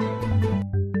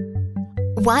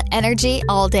 Want energy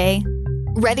all day?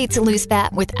 Ready to lose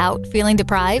fat without feeling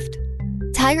deprived?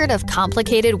 Tired of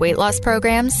complicated weight loss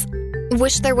programs?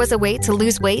 Wish there was a way to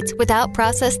lose weight without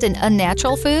processed and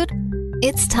unnatural food?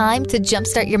 It's time to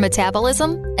jumpstart your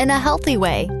metabolism in a healthy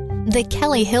way, the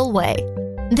Kellie Hill way.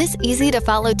 This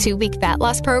easy-to-follow 2-week fat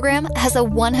loss program has a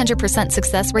 100%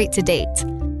 success rate to date.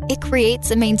 It creates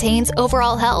and maintains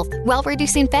overall health while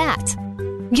reducing fat.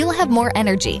 You'll have more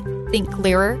energy, think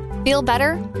clearer, feel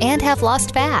better, and have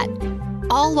lost fat.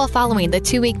 All while following the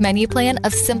 2-week menu plan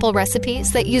of simple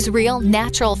recipes that use real,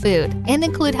 natural food and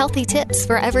include healthy tips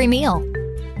for every meal.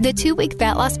 The 2-week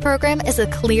fat loss program is a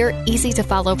clear,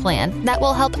 easy-to-follow plan that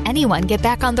will help anyone get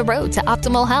back on the road to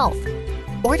optimal health.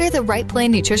 Order the Right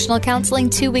Plan Nutritional Counseling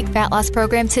 2-week fat loss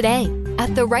program today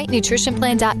at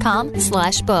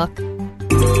therightnutritionplan.com/book.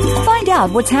 Find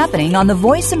out what's happening on the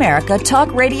Voice America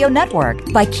Talk Radio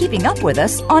Network by keeping up with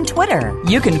us on Twitter.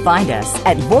 You can find us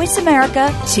at Voice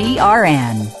America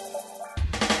TRN.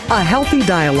 A healthy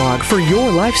dialogue for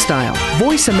your lifestyle.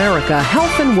 Voice America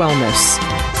Health and Wellness.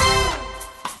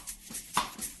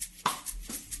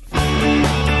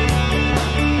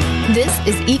 This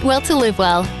is Eat Well to Live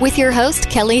Well with your host,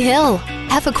 Kellie Hill.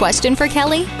 Have a question for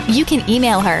Kellie? You can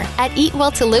email her at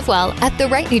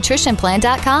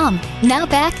eatwelltolivewell@therightnutritionplan.com. Now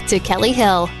back to Kellie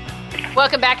Hill.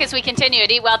 Welcome back as we continue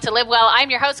at Eat Well to Live Well. I'm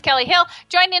your host, Kellie Hill.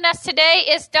 Joining us today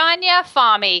is Donya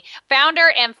Fahmy,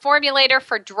 founder and formulator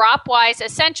for Dropwise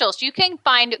Essentials. You can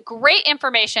find great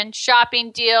information,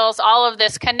 shopping deals, all of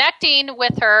this, connecting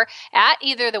with her at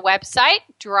either the website,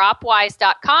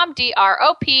 dropwise.com,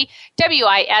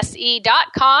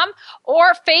 DROPWISE.com,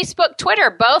 or Facebook, Twitter,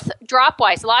 both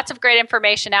Dropwise. Lots of great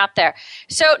information out there.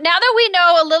 So now that we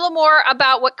know a little more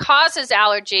about what causes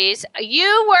allergies,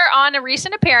 you were on a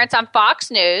recent appearance on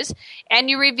Fox News, and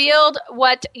you revealed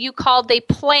what you called the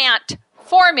plant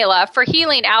formula for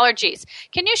healing allergies.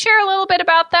 Can you share a little bit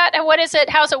about that, and what is it,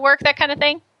 how's it work, that kind of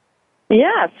thing?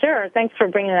 Yeah, sure. Thanks for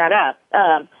bringing that up.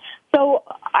 So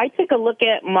I took a look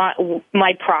at my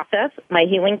process, my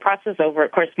healing process over,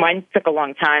 of course, mine took a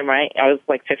long time, right? I was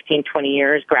like 15, 20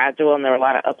 years gradual, and there were a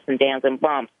lot of ups and downs and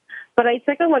bumps. But I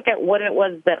took a look at what it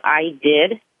was that I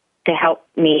did to help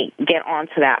me get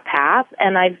onto that path. path,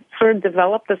 and I've sort of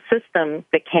developed a system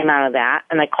that came out of that,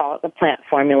 and I call it the plant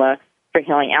formula for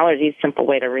healing allergies, simple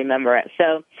way to remember it.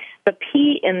 So the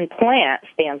P in plant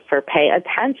stands for pay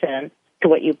attention to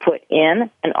what you put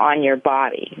in and on your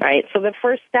body, right? So the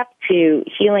first step to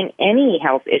healing any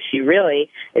health issue really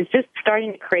is just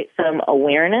starting to create some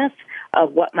awareness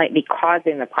of what might be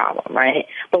causing the problem, right?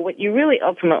 But what you really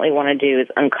ultimately want to do is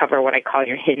uncover what I call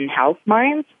your hidden health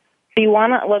mines. So you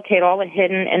want to locate all the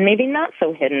hidden and maybe not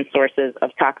so hidden sources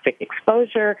of toxic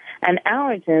exposure and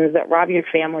allergens that rob your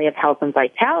family of health and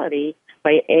vitality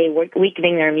by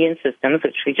weakening their immune systems,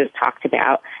 which we just talked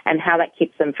about, and how that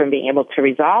keeps them from being able to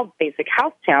resolve basic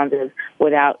health challenges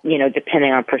without,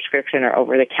 depending on prescription or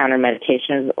over-the-counter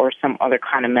medications or some other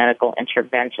kind of medical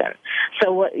intervention.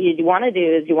 So what you want to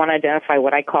do is you want to identify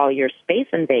what I call your space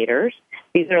invaders.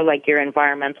 These are like your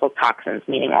environmental toxins,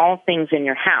 meaning all things in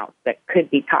your house that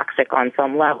could be toxic on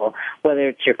some level, whether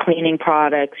it's your cleaning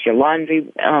products, your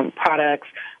laundry products,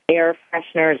 air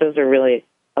fresheners. Those are really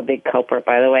a big culprit,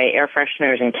 by the way. Air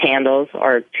fresheners and candles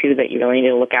are two that you really need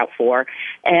to look out for.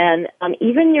 And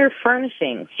even your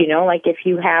furnishings, like if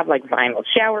you have like vinyl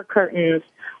shower curtains,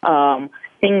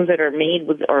 things that are made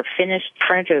with or finished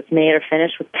furniture that's made or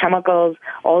finished with chemicals,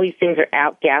 all these things are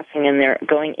outgassing and they're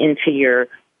going into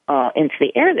into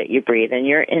the air that you breathe, and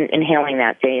you're inhaling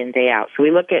that day in, day out. So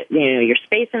we look at, your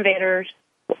space invaders.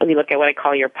 We look at what I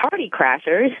call your party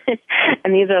crashers,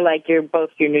 and these are like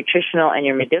both your nutritional and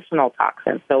your medicinal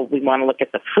toxins. So we want to look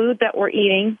at the food that we're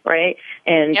eating, right,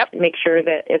 and make sure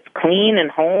that it's clean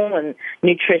and whole and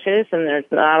nutritious, and there's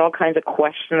not all kinds of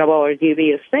questionable or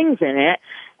dubious things in it.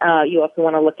 You also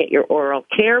want to look at your oral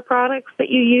care products that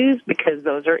you use because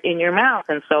those are in your mouth,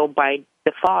 and so by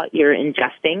default you're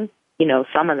ingesting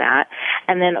some of that.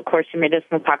 And then, of course, your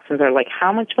medicinal toxins are like,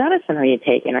 how much medicine are you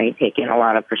taking? Are you taking a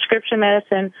lot of prescription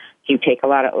medicine? Do you take a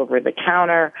lot of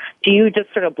over-the-counter? Do you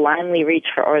just sort of blindly reach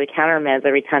for over-the-counter meds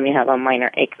every time you have a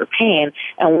minor ache or pain?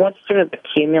 And what's sort of the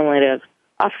cumulative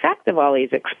effect of all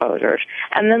these exposures?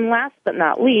 And then last but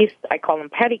not least, I call them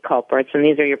petty culprits, and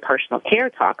these are your personal care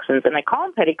toxins. And I call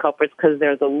them petty culprits because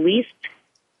they're the least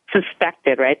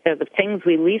suspected, right? They're the things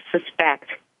we least suspect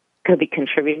could be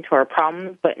contributing to our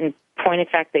problems, but in point of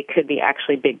fact, they could be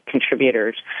actually big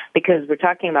contributors because we're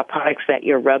talking about products that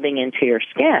you're rubbing into your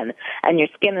skin, and your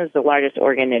skin is the largest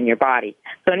organ in your body.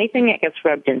 So anything that gets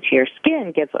rubbed into your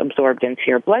skin gets absorbed into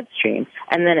your bloodstream,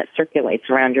 and then it circulates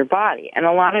around your body. And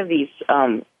a lot of these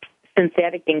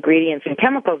synthetic ingredients and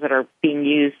chemicals that are being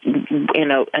used,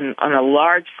 on a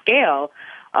large scale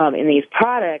in these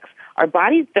products, our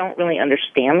bodies don't really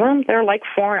understand them. They're like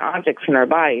foreign objects in our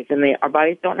bodies, and our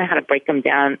bodies don't know how to break them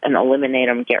down and eliminate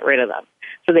them, get rid of them.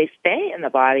 So they stay in the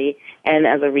body, and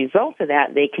as a result of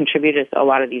that, they contribute to a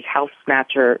lot of these health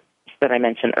snatchers that I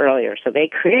mentioned earlier. So they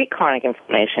create chronic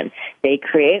inflammation, they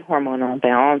create hormonal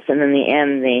imbalance, and in the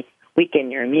end, they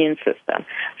weaken your immune system.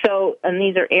 So, and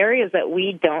these are areas that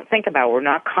we don't think about. We're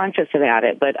not conscious about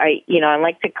it. But I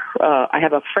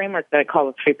have a framework that I call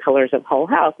the 3 pillars of whole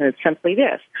health, and it's simply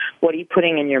this: what are you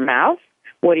putting in your mouth?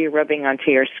 What are you rubbing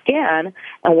onto your skin?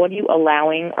 And what are you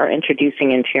allowing or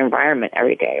introducing into your environment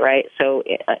every day, right? So,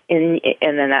 and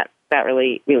then that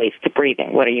really relates to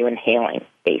breathing. What are you inhaling,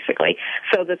 basically?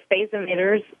 So the space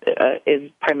emitters is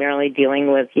primarily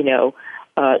dealing with,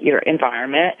 your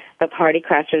environment. The party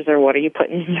crashers are what are you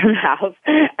putting in your mouth,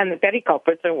 and the petty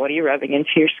culprits are what are you rubbing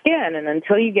into your skin. And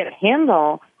until you get a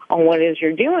handle on what it is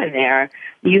you're doing there,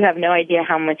 you have no idea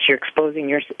how much you're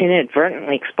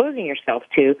inadvertently exposing yourself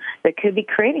to that could be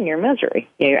creating your misery,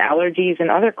 your allergies and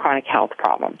other chronic health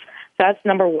problems. So that's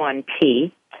number 1,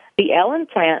 P. The L in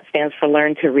plant stands for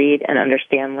learn to read and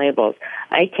understand labels.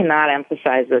 I cannot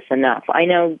emphasize this enough. I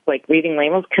know, reading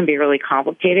labels can be really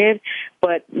complicated,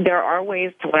 but there are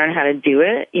ways to learn how to do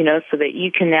it, so that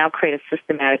you can now create a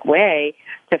systematic way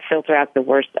to filter out the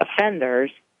worst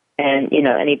offenders and,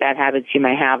 any bad habits you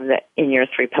might have that in your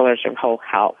 3 pillars of whole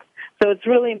health. So it's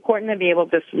really important to be able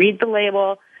to just read the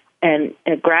label and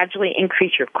gradually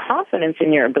increase your confidence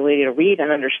in your ability to read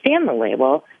and understand the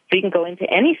label. So you can go into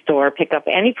any store, pick up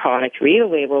any product, read a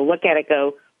label, look at it,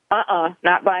 go,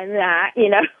 not buying that,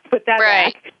 put that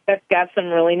back. That's got some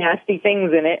really nasty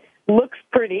things in it. Looks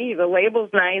pretty, the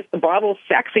label's nice, the bottle's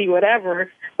sexy,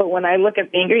 whatever. But when I look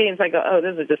at the ingredients, I go,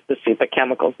 this is just a soup of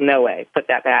chemicals. No way, put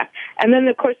that back. And then,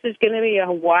 of course, there's going to be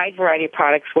a wide variety of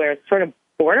products where it's sort of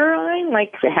borderline,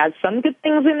 like it has some good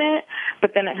things in it,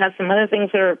 but then it has some other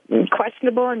things that are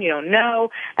questionable and you don't know,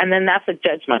 and then that's a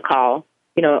judgment call.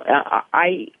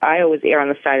 I always err on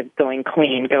the side of going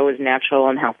clean, go as natural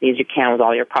and healthy as you can with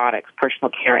all your products,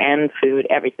 personal care and food,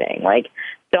 everything.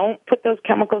 don't put those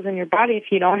chemicals in your body if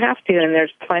you don't have to. And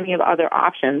there's plenty of other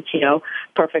options,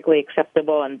 perfectly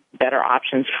acceptable and better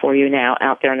options for you now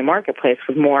out there in the marketplace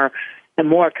with more and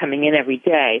more coming in every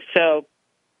day. So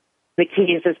the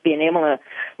key is just being able to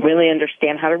really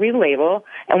understand how to relabel.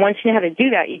 And once you know how to do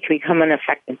that, you can become an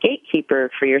effective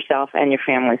gatekeeper for yourself and your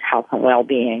family's health and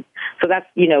well-being. So that's,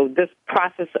 this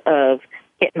process of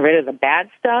getting rid of the bad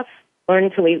stuff,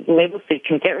 learning to label so you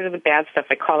can get rid of the bad stuff.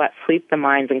 I call that sweep the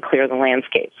minds and clear the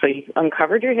landscape. So you've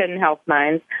uncovered your hidden health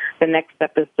minds. The next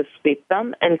step is to sweep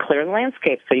them and clear the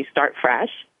landscape. So you start fresh.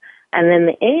 And then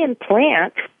the A in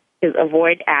plant is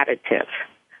avoid additive.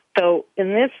 So in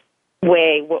this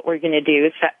way, what we're going to do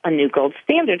is set a new gold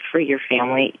standard for your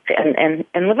family and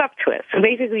live up to it. So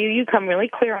basically, you come really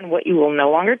clear on what you will no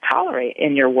longer tolerate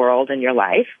in your world and your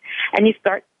life, and you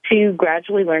start to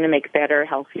gradually learn to make better,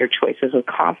 healthier choices with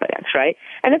confidence, right?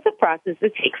 And it's a process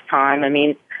that takes time. I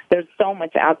mean, there's so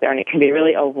much out there, and it can be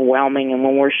really overwhelming. And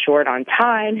when we're short on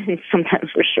time, and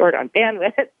sometimes we're short on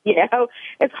bandwidth,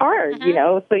 it's hard,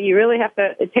 So you really have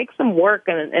to, it takes some work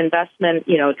and investment,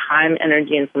 time,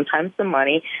 energy, and sometimes some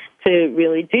money to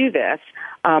really do this.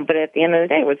 But at the end of the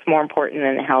day, what's more important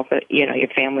than the health of, your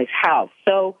family's health.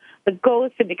 So the goal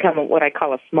is to become what I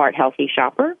call a smart, healthy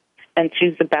shopper and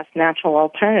choose the best natural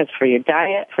alternatives for your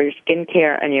diet, for your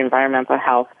skincare, and your environmental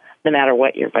health, no matter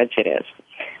what your budget is.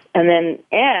 And then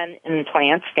N in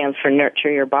plants stands for nurture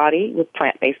your body with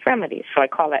plant-based remedies. So I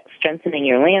call that strengthening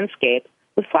your landscape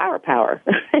with flower power.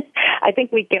 I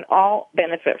think we can all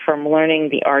benefit from learning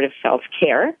the art of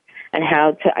self-care and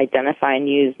how to identify and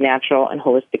use natural and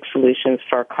holistic solutions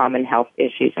for common health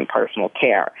issues and personal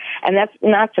care. And that's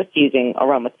not just using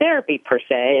aromatherapy per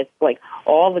se. It's like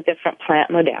all the different plant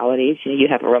modalities. You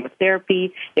have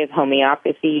aromatherapy, you have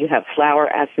homeopathy, you have flower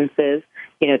essences,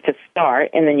 to start,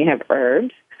 and then you have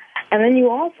herbs. And then you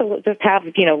also just have,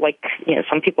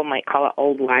 some people might call it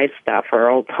old life stuff or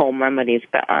old home remedies,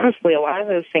 but honestly, a lot of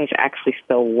those things actually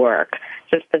still work,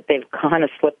 just that they've kind of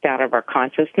slipped out of our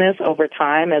consciousness over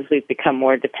time as we've become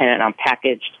more dependent on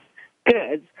packaged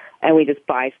goods, and we just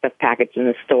buy stuff packaged in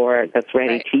the store that's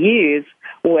ready to use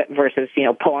versus,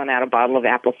 pulling out a bottle of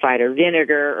apple cider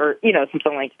vinegar or,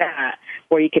 something like that,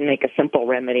 where you can make a simple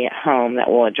remedy at home that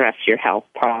will address your health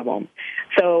problem.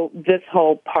 So this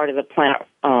whole part of the plant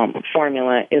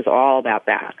formula is all about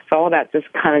that. It's all about just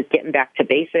kind of getting back to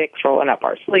basics, rolling up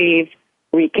our sleeves,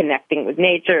 reconnecting with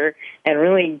nature, and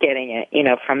really getting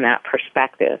it, from that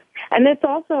perspective. And it's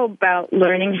also about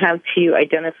learning how to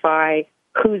identify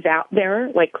who's out there,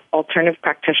 like alternative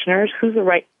practitioners, who's the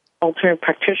right alternative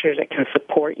practitioners that can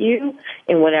support you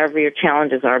in whatever your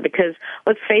challenges are. Because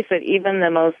let's face it, even the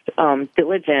most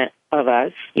diligent of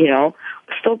us,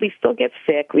 we still get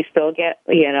sick. We still get,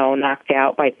 knocked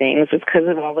out by things. It's because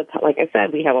of all the, like I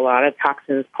said, we have a lot of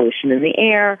toxins, pollution in the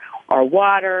air, our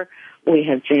water. We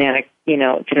have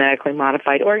genetically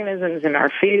modified organisms in our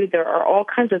food. There are all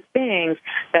kinds of things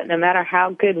that no matter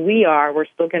how good we are, we're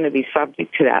still going to be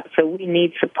subject to that. So we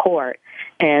need support.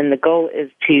 And the goal is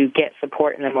to get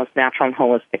support in the most natural and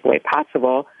holistic way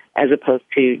possible, as opposed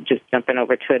to just jumping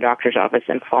over to a doctor's office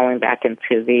and falling back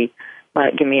into the,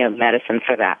 give me a medicine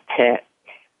for that pit.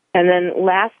 And then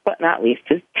last but not least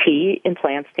is T in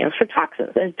plant stands for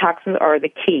toxins. And toxins are the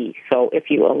key. So if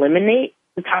you eliminate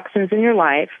the toxins in your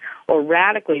life or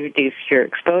radically reduce your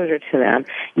exposure to them,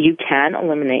 you can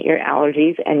eliminate your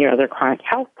allergies and your other chronic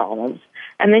health problems.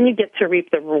 And then you get to reap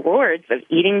the rewards of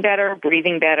eating better,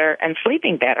 breathing better, and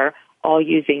sleeping better, all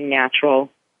using natural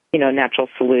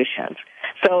solutions.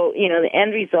 So, the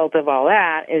end result of all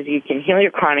that is you can heal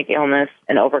your chronic illness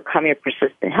and overcome your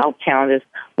persistent health challenges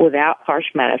without harsh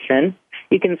medicine.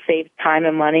 You can save time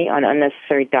and money on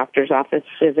unnecessary doctor's office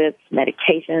visits,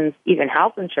 medications, even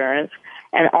health insurance,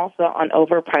 and also on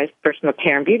overpriced personal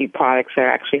care and beauty products that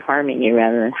are actually harming you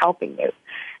rather than helping you.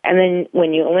 And then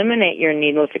when you eliminate your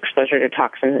needless exposure to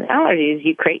toxins and allergies,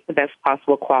 you create the best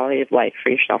possible quality of life for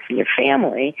yourself and your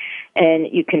family, and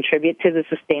you contribute to the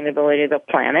sustainability of the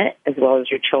planet as well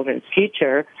as your children's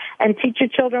future, and teach your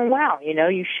children well.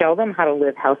 You show them how to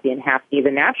live healthy and happy the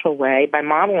natural way by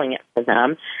modeling it for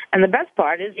them. And the best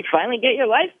part is you finally get your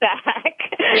life back.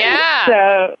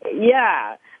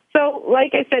 Yeah. So,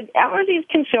 like I said, allergies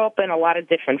can show up in a lot of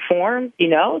different forms,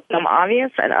 some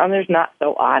obvious and others not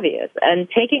so obvious. And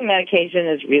taking medication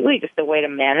is really just a way to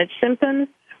manage symptoms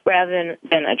rather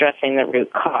than addressing the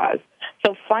root cause.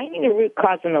 So finding the root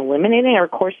cause and eliminating are,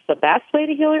 of course, the best way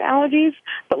to heal your allergies,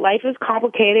 but life is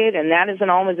complicated, and that isn't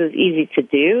always as easy to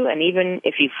do. And even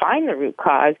if you find the root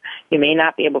cause, you may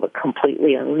not be able to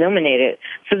completely eliminate it.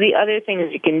 So the other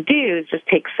things you can do is just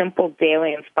take simple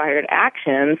daily inspired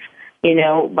actions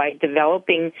by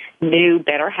developing new,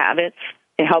 better habits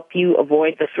to help you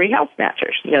avoid the 3 health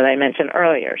snatchers, that I mentioned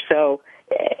earlier. So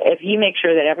if you make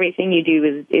sure that everything you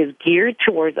do is geared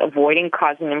towards avoiding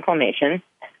causing inflammation,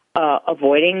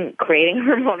 avoiding creating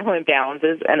hormonal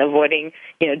imbalances, and avoiding,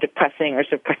 depressing or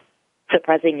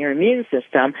suppressing your immune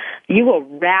system, you will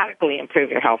radically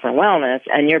improve your health and wellness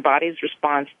and your body's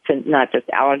response to not just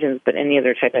allergens, but any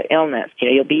other type of illness.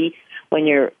 You'll be, when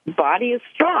your body is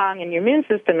strong and your immune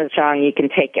system is strong, you can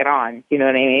take it on. You know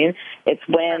what I mean? It's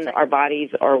when our bodies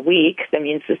are weak, the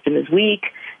immune system is weak,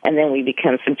 and then we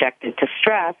become subjected to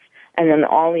stress, and then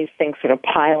all these things sort of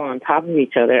pile on top of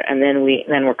each other, and then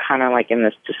we're kind of like in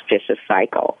this just vicious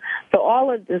cycle. So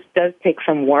all of this does take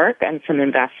some work and some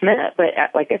investment, but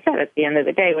like I said, at the end of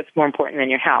the day, what's more important than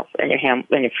your health and your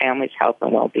family's health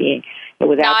and well-being? And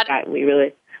without that,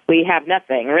 we have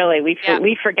nothing, really. We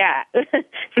forget.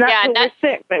 It's not that we're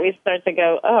sick, but we start to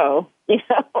go,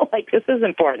 this is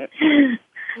important.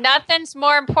 Nothing's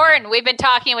more important. We've been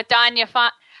talking with Donya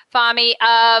Fahmy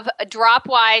of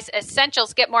Dropwise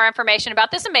Essentials. Get more information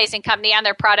about this amazing company and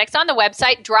their products on the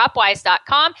website,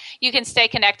 dropwise.com. You can stay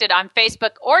connected on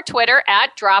Facebook or Twitter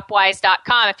at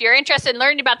dropwise.com. If you're interested in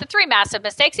learning about the 3 massive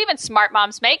mistakes even smart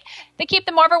moms make, they keep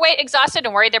them overweight, exhausted,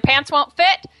 and worried their pants won't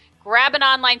fit, grab an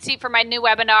online seat for my new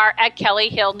webinar at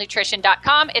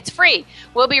kellyhillnutrition.com. It's free.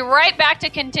 We'll be right back to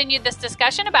continue this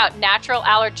discussion about natural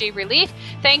allergy relief.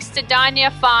 Thanks to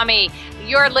Donya Fahmy.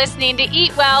 You're listening to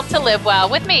Eat Well to Live Well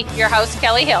with me, your host,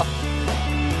 Kellie Hill.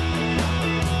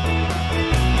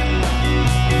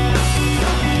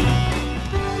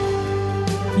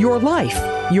 Your life,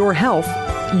 your health,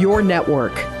 your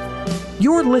network.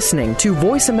 You're listening to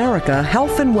Voice America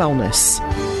Health and Wellness.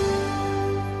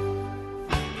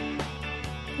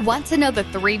 Want to know the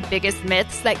 3 biggest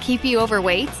myths that keep you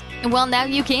overweight? Well, now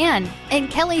you can in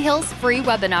Kellie Hill's free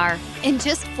webinar. In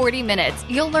just 40 minutes,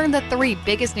 you'll learn the 3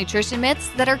 biggest nutrition myths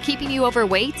that are keeping you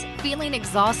overweight, feeling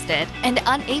exhausted, and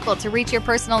unable to reach your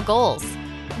personal goals.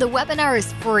 The webinar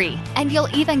is free, and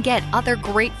you'll even get other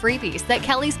great freebies that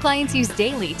Kellie's clients use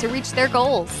daily to reach their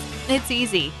goals. It's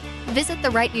easy. Visit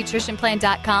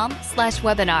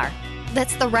therightnutritionplan.com/webinar.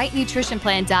 That's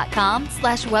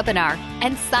therightnutritionplan.com/webinar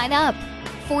and sign up.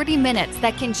 40 minutes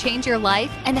that can change your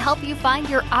life and help you find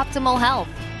your optimal health.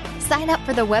 Sign up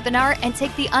for the webinar and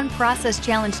take the Unprocessed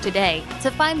Challenge today to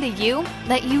find the you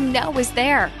that you know is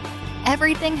there.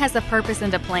 Everything has a purpose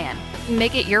and a plan.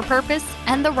 Make it your purpose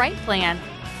and the right plan.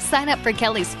 Sign up for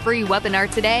Kellie's free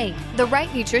webinar today.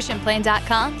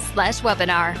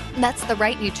 therightnutritionplan.com/webinar. That's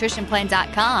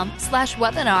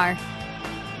therightnutritionplan.com/webinar.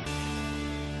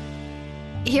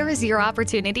 Here is your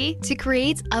opportunity to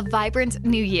create a vibrant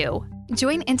new you.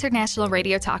 Join international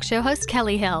radio talk show host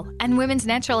Kellie Hill and women's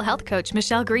natural health coach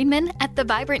Michelle Greenman at the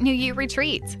Vibrant New You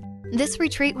Retreat. This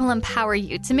retreat will empower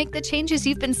you to make the changes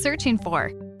you've been searching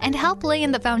for and help lay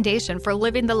in the foundation for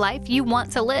living the life you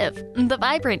want to live, the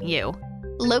Vibrant You.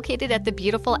 Located at the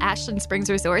beautiful Ashland Springs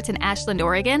Resort in Ashland,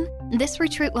 Oregon, this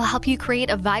retreat will help you create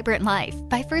a vibrant life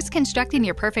by first constructing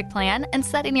your perfect plan and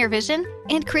setting your vision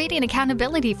and creating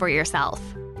accountability for yourself.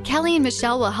 Kellie and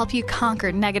Michelle will help you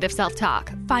conquer negative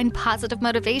self-talk, find positive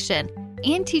motivation,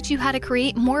 and teach you how to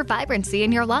create more vibrancy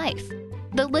in your life.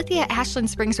 The Lithia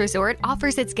Ashland Springs Resort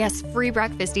offers its guests free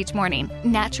breakfast each morning,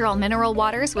 natural mineral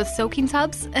waters with soaking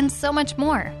tubs, and so much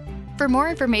more. For more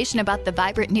information about the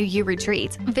Vibrant New You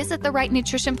Retreat, visit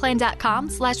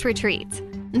therightnutritionplan.com/retreat.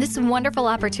 This wonderful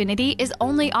opportunity is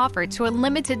only offered to a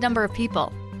limited number of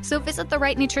people, so visit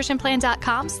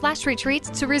therightnutritionplan.com/retreat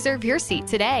to reserve your seat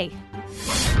today.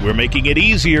 We're making it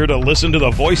easier to listen to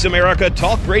the Voice America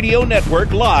Talk Radio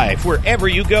Network live wherever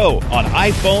you go on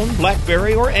iPhone,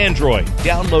 BlackBerry, or Android.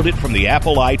 Download it from the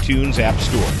Apple iTunes App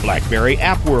Store, BlackBerry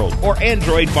App World, or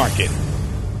Android Market.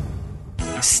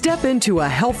 Step into a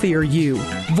healthier you.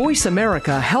 Voice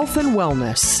America Health and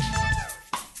Wellness.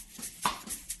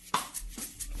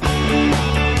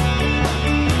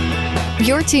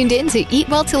 You're tuned in to Eat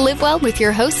Well to Live Well with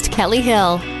your host, Kellie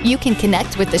Hill. You can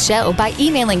connect with the show by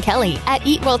emailing Kellie at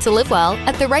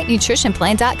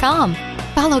eatwelltolivewell@therightnutritionplan.com.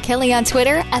 Follow Kellie on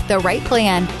Twitter at The Right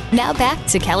Plan. Now back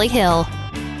to Kellie Hill.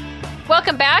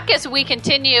 Welcome back as we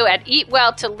continue at Eat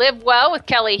Well to Live Well with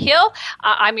Kellie Hill.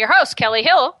 I'm your host, Kellie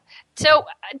Hill. So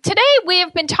today we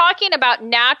have been talking about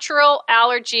natural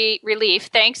allergy relief,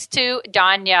 thanks to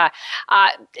Donya.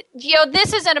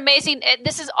 This is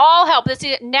this is all help. This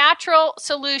is natural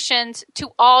solutions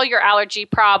to all your allergy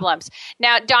problems.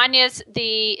 Now, Donya's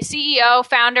the CEO,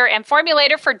 founder, and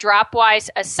formulator for Dropwise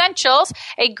Essentials,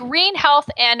 a green health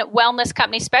and wellness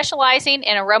company specializing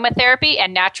in aromatherapy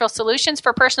and natural solutions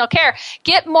for personal care.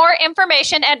 Get more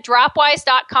information at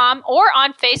dropwise.com or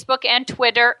on Facebook and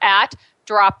Twitter at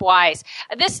Dropwise.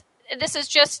 This is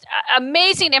just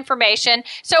amazing information.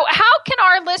 So how can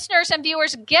our listeners and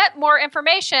viewers get more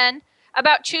information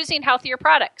about choosing healthier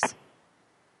products?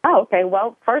 Oh, okay.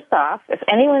 Well, first off, if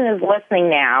anyone is listening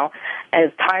now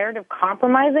is tired of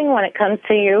compromising when it comes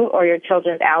to you or your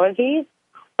children's allergies,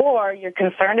 or you're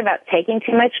concerned about taking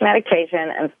too much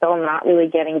medication and still not really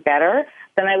getting better,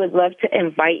 then I would love to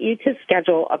invite you to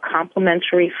schedule a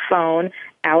complimentary phone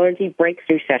allergy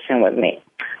breakthrough session with me.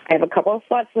 I have a couple of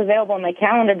slots available on my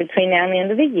calendar between now and the end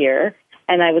of the year,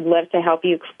 and I would love to help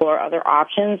you explore other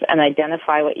options and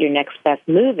identify what your next best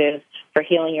move is for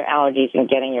healing your allergies and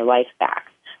getting your life back.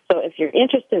 So if you're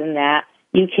interested in that,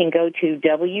 you can go to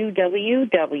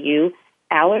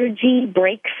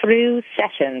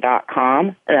www.allergybreakthroughsession.com,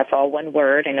 and that's all one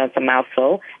word. I know it's a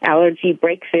mouthful. Allergy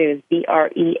Breakthrough is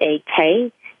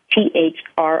BREAKTHROUGH,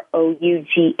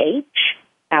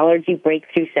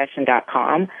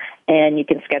 allergybreakthroughsession.com, and you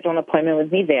can schedule an appointment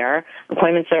with me there.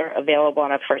 Appointments are available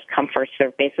on a first-come,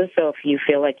 first-served basis, so if you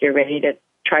feel like you're ready to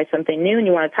try something new and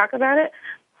you want to talk about it,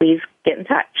 please get in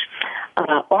touch.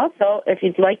 Also, if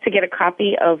you'd like to get a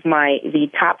copy of the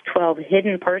top 12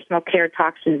 hidden personal care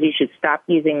toxins you should stop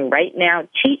using right now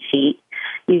cheat sheet,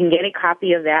 you can get a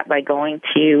copy of that by going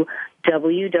to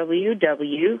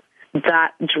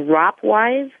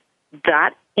www.dropwise.info/12,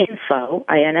 so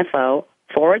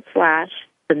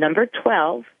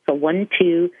 12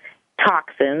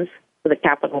 toxins with a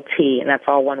capital T, and that's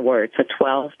all one word, so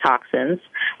 12 toxins.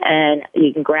 And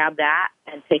you can grab that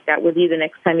and take that with you the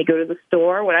next time you go to the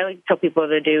store. What I like to tell people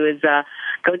to do is go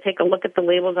take a look at the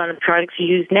labels on the products you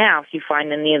use now. If you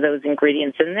find any of those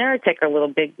ingredients in there, take a little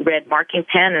big red marking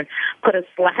pen and put a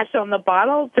slash on the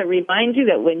bottle to remind you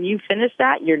that when you finish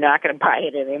that, you're not going to buy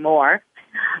it anymore.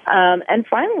 And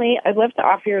finally, I'd love to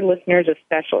offer your listeners a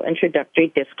special introductory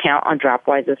discount on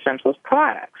Dropwise Essentials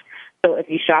products. So if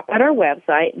you shop at our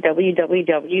website,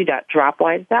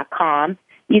 www.dropwise.com,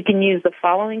 you can use the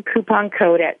following coupon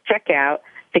code at checkout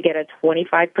to get a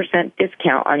 25%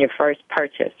 discount on your first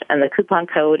purchase. And the coupon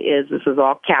code is, this is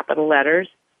all capital letters,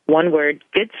 one word,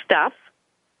 good stuff,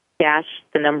 dash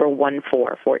the number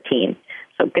 14.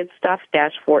 So good stuff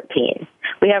dash 14.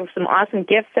 We have some awesome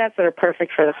gift sets that are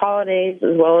perfect for the holidays,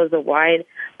 as well as a wide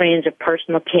range of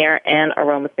personal care and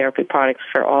aromatherapy products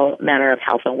for all manner of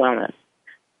health and wellness.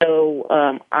 So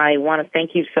I want to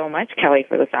thank you so much, Kelly,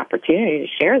 for this opportunity to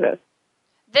share this.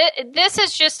 This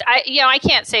is just, I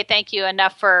can't say thank you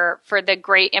enough for the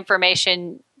great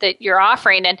information that you're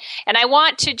offering. And I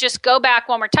want to just go back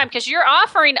one more time because you're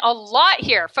offering a lot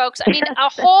here, folks. I mean, a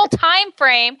whole time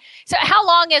frame. So how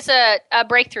long is a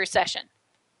breakthrough session?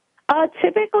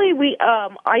 Typically,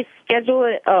 I schedule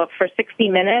it for 60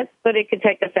 minutes, but it could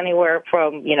take us anywhere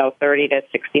from, 30 to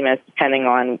 60 minutes, depending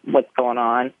on what's going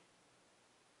on.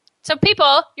 So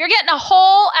people, you're getting a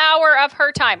whole hour of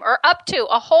her time, or up to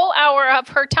a whole hour of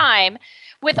her time,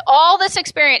 with all this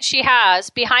experience she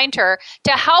has behind her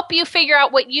to help you figure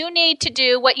out what you need to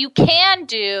do, what you can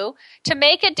do to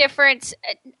make a difference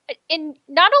in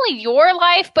not only your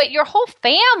life, but your whole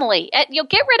family. And you'll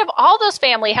get rid of all those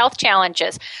family health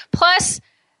challenges, plus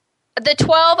the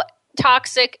 12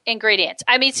 toxic ingredients.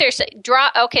 I mean, seriously,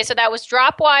 okay, so that was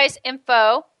Dropwise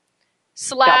info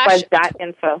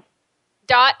Dropwise.info.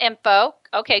 .info.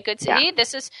 Okay, good to see.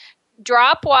 This is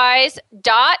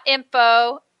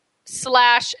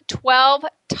dropwise.info/12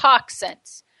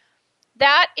 toxins.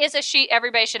 That is a sheet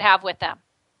everybody should have with them.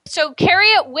 So carry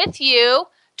it with you,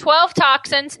 12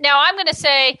 toxins. Now I'm going to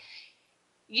say,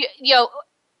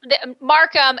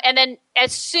 mark them, and then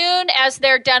as soon as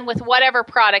they're done with whatever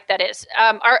product that is.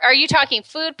 Are you talking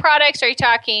food products? Are you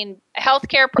talking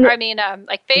healthcare?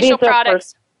 Like facial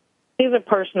products? These are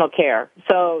personal care.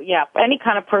 So, any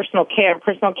kind of personal care.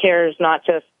 Personal care is not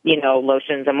just,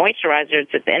 lotions and moisturizers.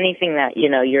 It's anything that,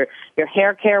 your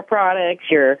hair care products,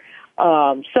 your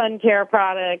sun care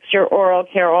products, your oral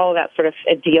care, all of that sort of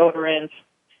deodorants,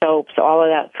 soaps, all of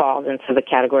that falls into the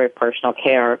category of personal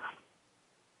care.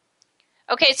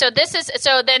 Okay, so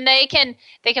then they can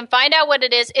find out what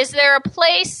it is. Is there a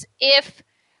place if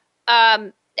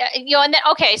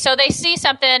so they see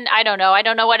something, I don't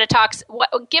know what a toxin,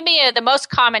 give me the most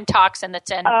common toxin that's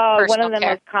in personal care. One of the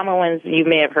most common ones you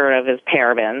may have heard of is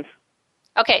parabens.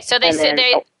 Okay, so they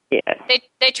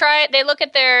try it. They look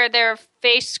at their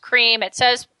face cream. It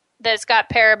says that it's got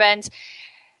parabens.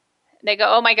 They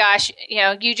go, oh my gosh,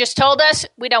 you just told us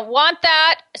we don't want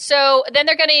that. So then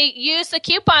they're going to use the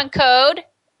coupon code,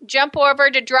 jump over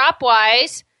to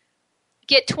Dropwise,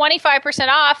 get 25%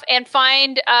 off, and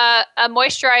find a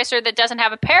moisturizer that doesn't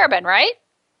have a paraben, right?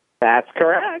 That's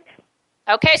correct.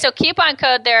 Okay, so coupon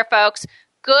code there, folks.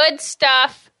 Good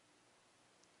stuff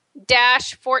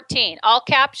 -14. All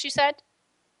caps, you said?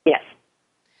 Yes.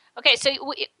 Okay, so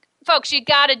folks, you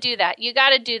got to do that. You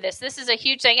got to do this. This is a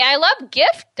huge thing. And I love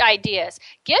gift ideas.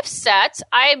 Gift sets,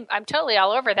 I'm totally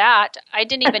all over that. I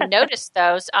didn't even notice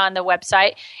those on the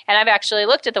website, and I've actually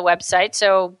looked at the website,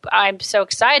 so I'm so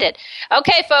excited.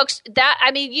 Okay, folks,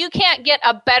 you can't get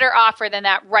a better offer than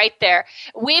that right there.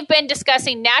 We've been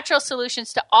discussing natural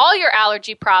solutions to all your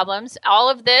allergy problems. All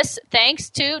of this thanks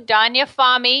to Donya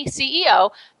Fahmy,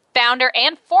 CEO, founder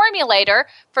and formulator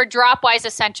for Dropwise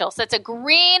Essentials. That's a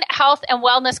green health and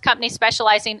wellness company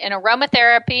specializing in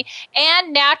aromatherapy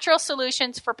and natural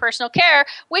solutions for personal care,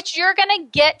 which you're going to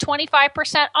get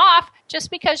 25% off just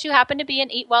because you happen to be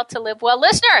an Eat Well to Live Well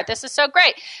listener. This is so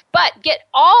great. But get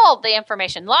all the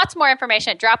information, lots more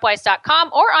information at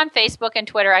dropwise.com or on Facebook and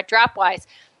Twitter at Dropwise.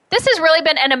 This has really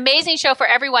been an amazing show for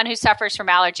everyone who suffers from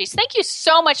allergies. Thank you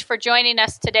so much for joining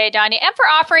us today, Donya, and for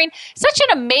offering such an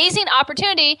amazing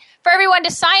opportunity for everyone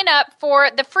to sign up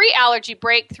for the free allergy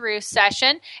breakthrough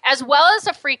session, as well as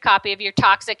a free copy of your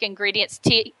toxic ingredients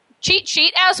cheat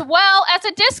sheet, as well as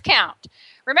a discount.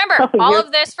 Remember, all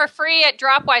of this for free at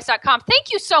dropwise.com.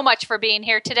 Thank you so much for being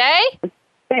here today.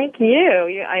 Thank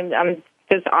you. I'm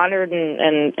just honored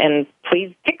and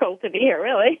pleased, tickled to be here,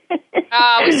 really.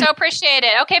 We so appreciate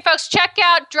it. Okay, folks, check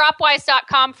out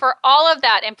dropwise.com for all of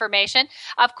that information.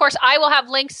 Of course, I will have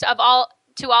links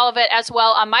to all of it as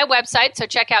well on my website, so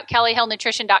check out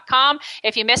kellyhillnutrition.com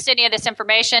if you missed any of this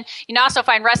information. You can also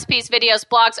find recipes, videos,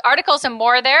 blogs, articles, and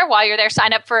more there. While you're there,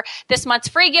 sign up for this month's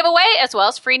free giveaway as well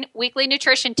as free weekly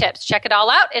nutrition tips. Check it all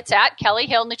out. It's at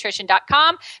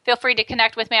kellyhillnutrition.com. Feel free to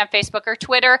connect with me on Facebook or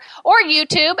Twitter or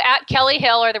YouTube at Kelly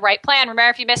Hill or The Right Plan.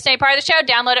 Remember, if you missed any part of the show,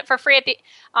 download it for free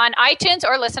on iTunes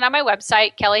or listen on my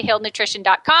website,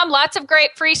 kellyhillnutrition.com. Lots of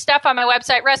great free stuff on my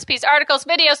website, recipes, articles,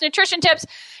 videos, nutrition tips,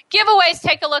 giveaways.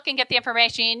 Take a look and get the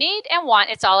information you need and want.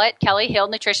 It's all at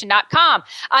kellyhillnutrition.com.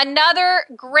 Another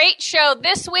great show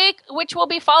this week, which will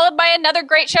be followed by another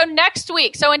great show next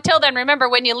week. So until then, remember,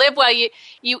 when you live well, you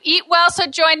eat well. So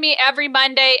join me every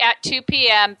Monday at 2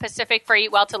 p.m. Pacific for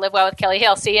Eat Well to Live Well with Kelly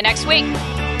Hill. See you next week.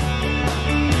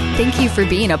 Thank you for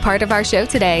being a part of our show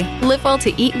today. Live Well to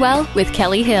Eat Well with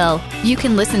Kelly Hill. You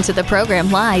can listen to the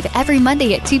program live every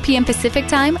Monday at 2 p.m. Pacific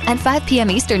Time and 5 p.m.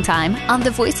 Eastern Time on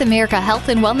the Voice America Health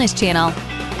and Wellness channel.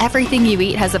 Everything you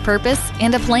eat has a purpose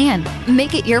and a plan.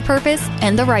 Make it your purpose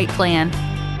and the right plan.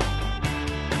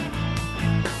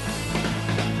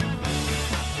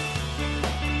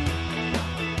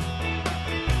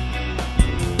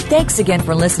 Thanks again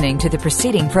for listening to the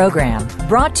preceding program,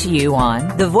 brought to you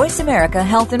on the Voice America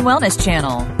Health and Wellness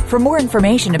channel. For more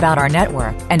information about our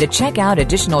network and to check out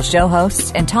additional show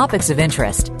hosts and topics of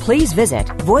interest, please visit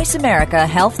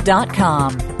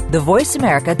voiceamericahealth.com. The Voice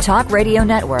America Talk Radio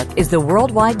Network is the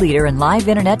worldwide leader in live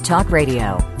Internet talk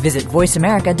radio. Visit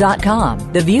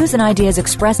voiceamerica.com. The views and ideas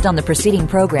expressed on the preceding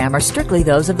program are strictly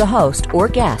those of the host or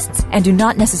guests and do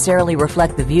not necessarily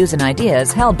reflect the views and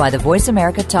ideas held by the Voice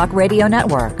America Talk Radio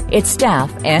Network, its staff,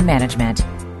 and management.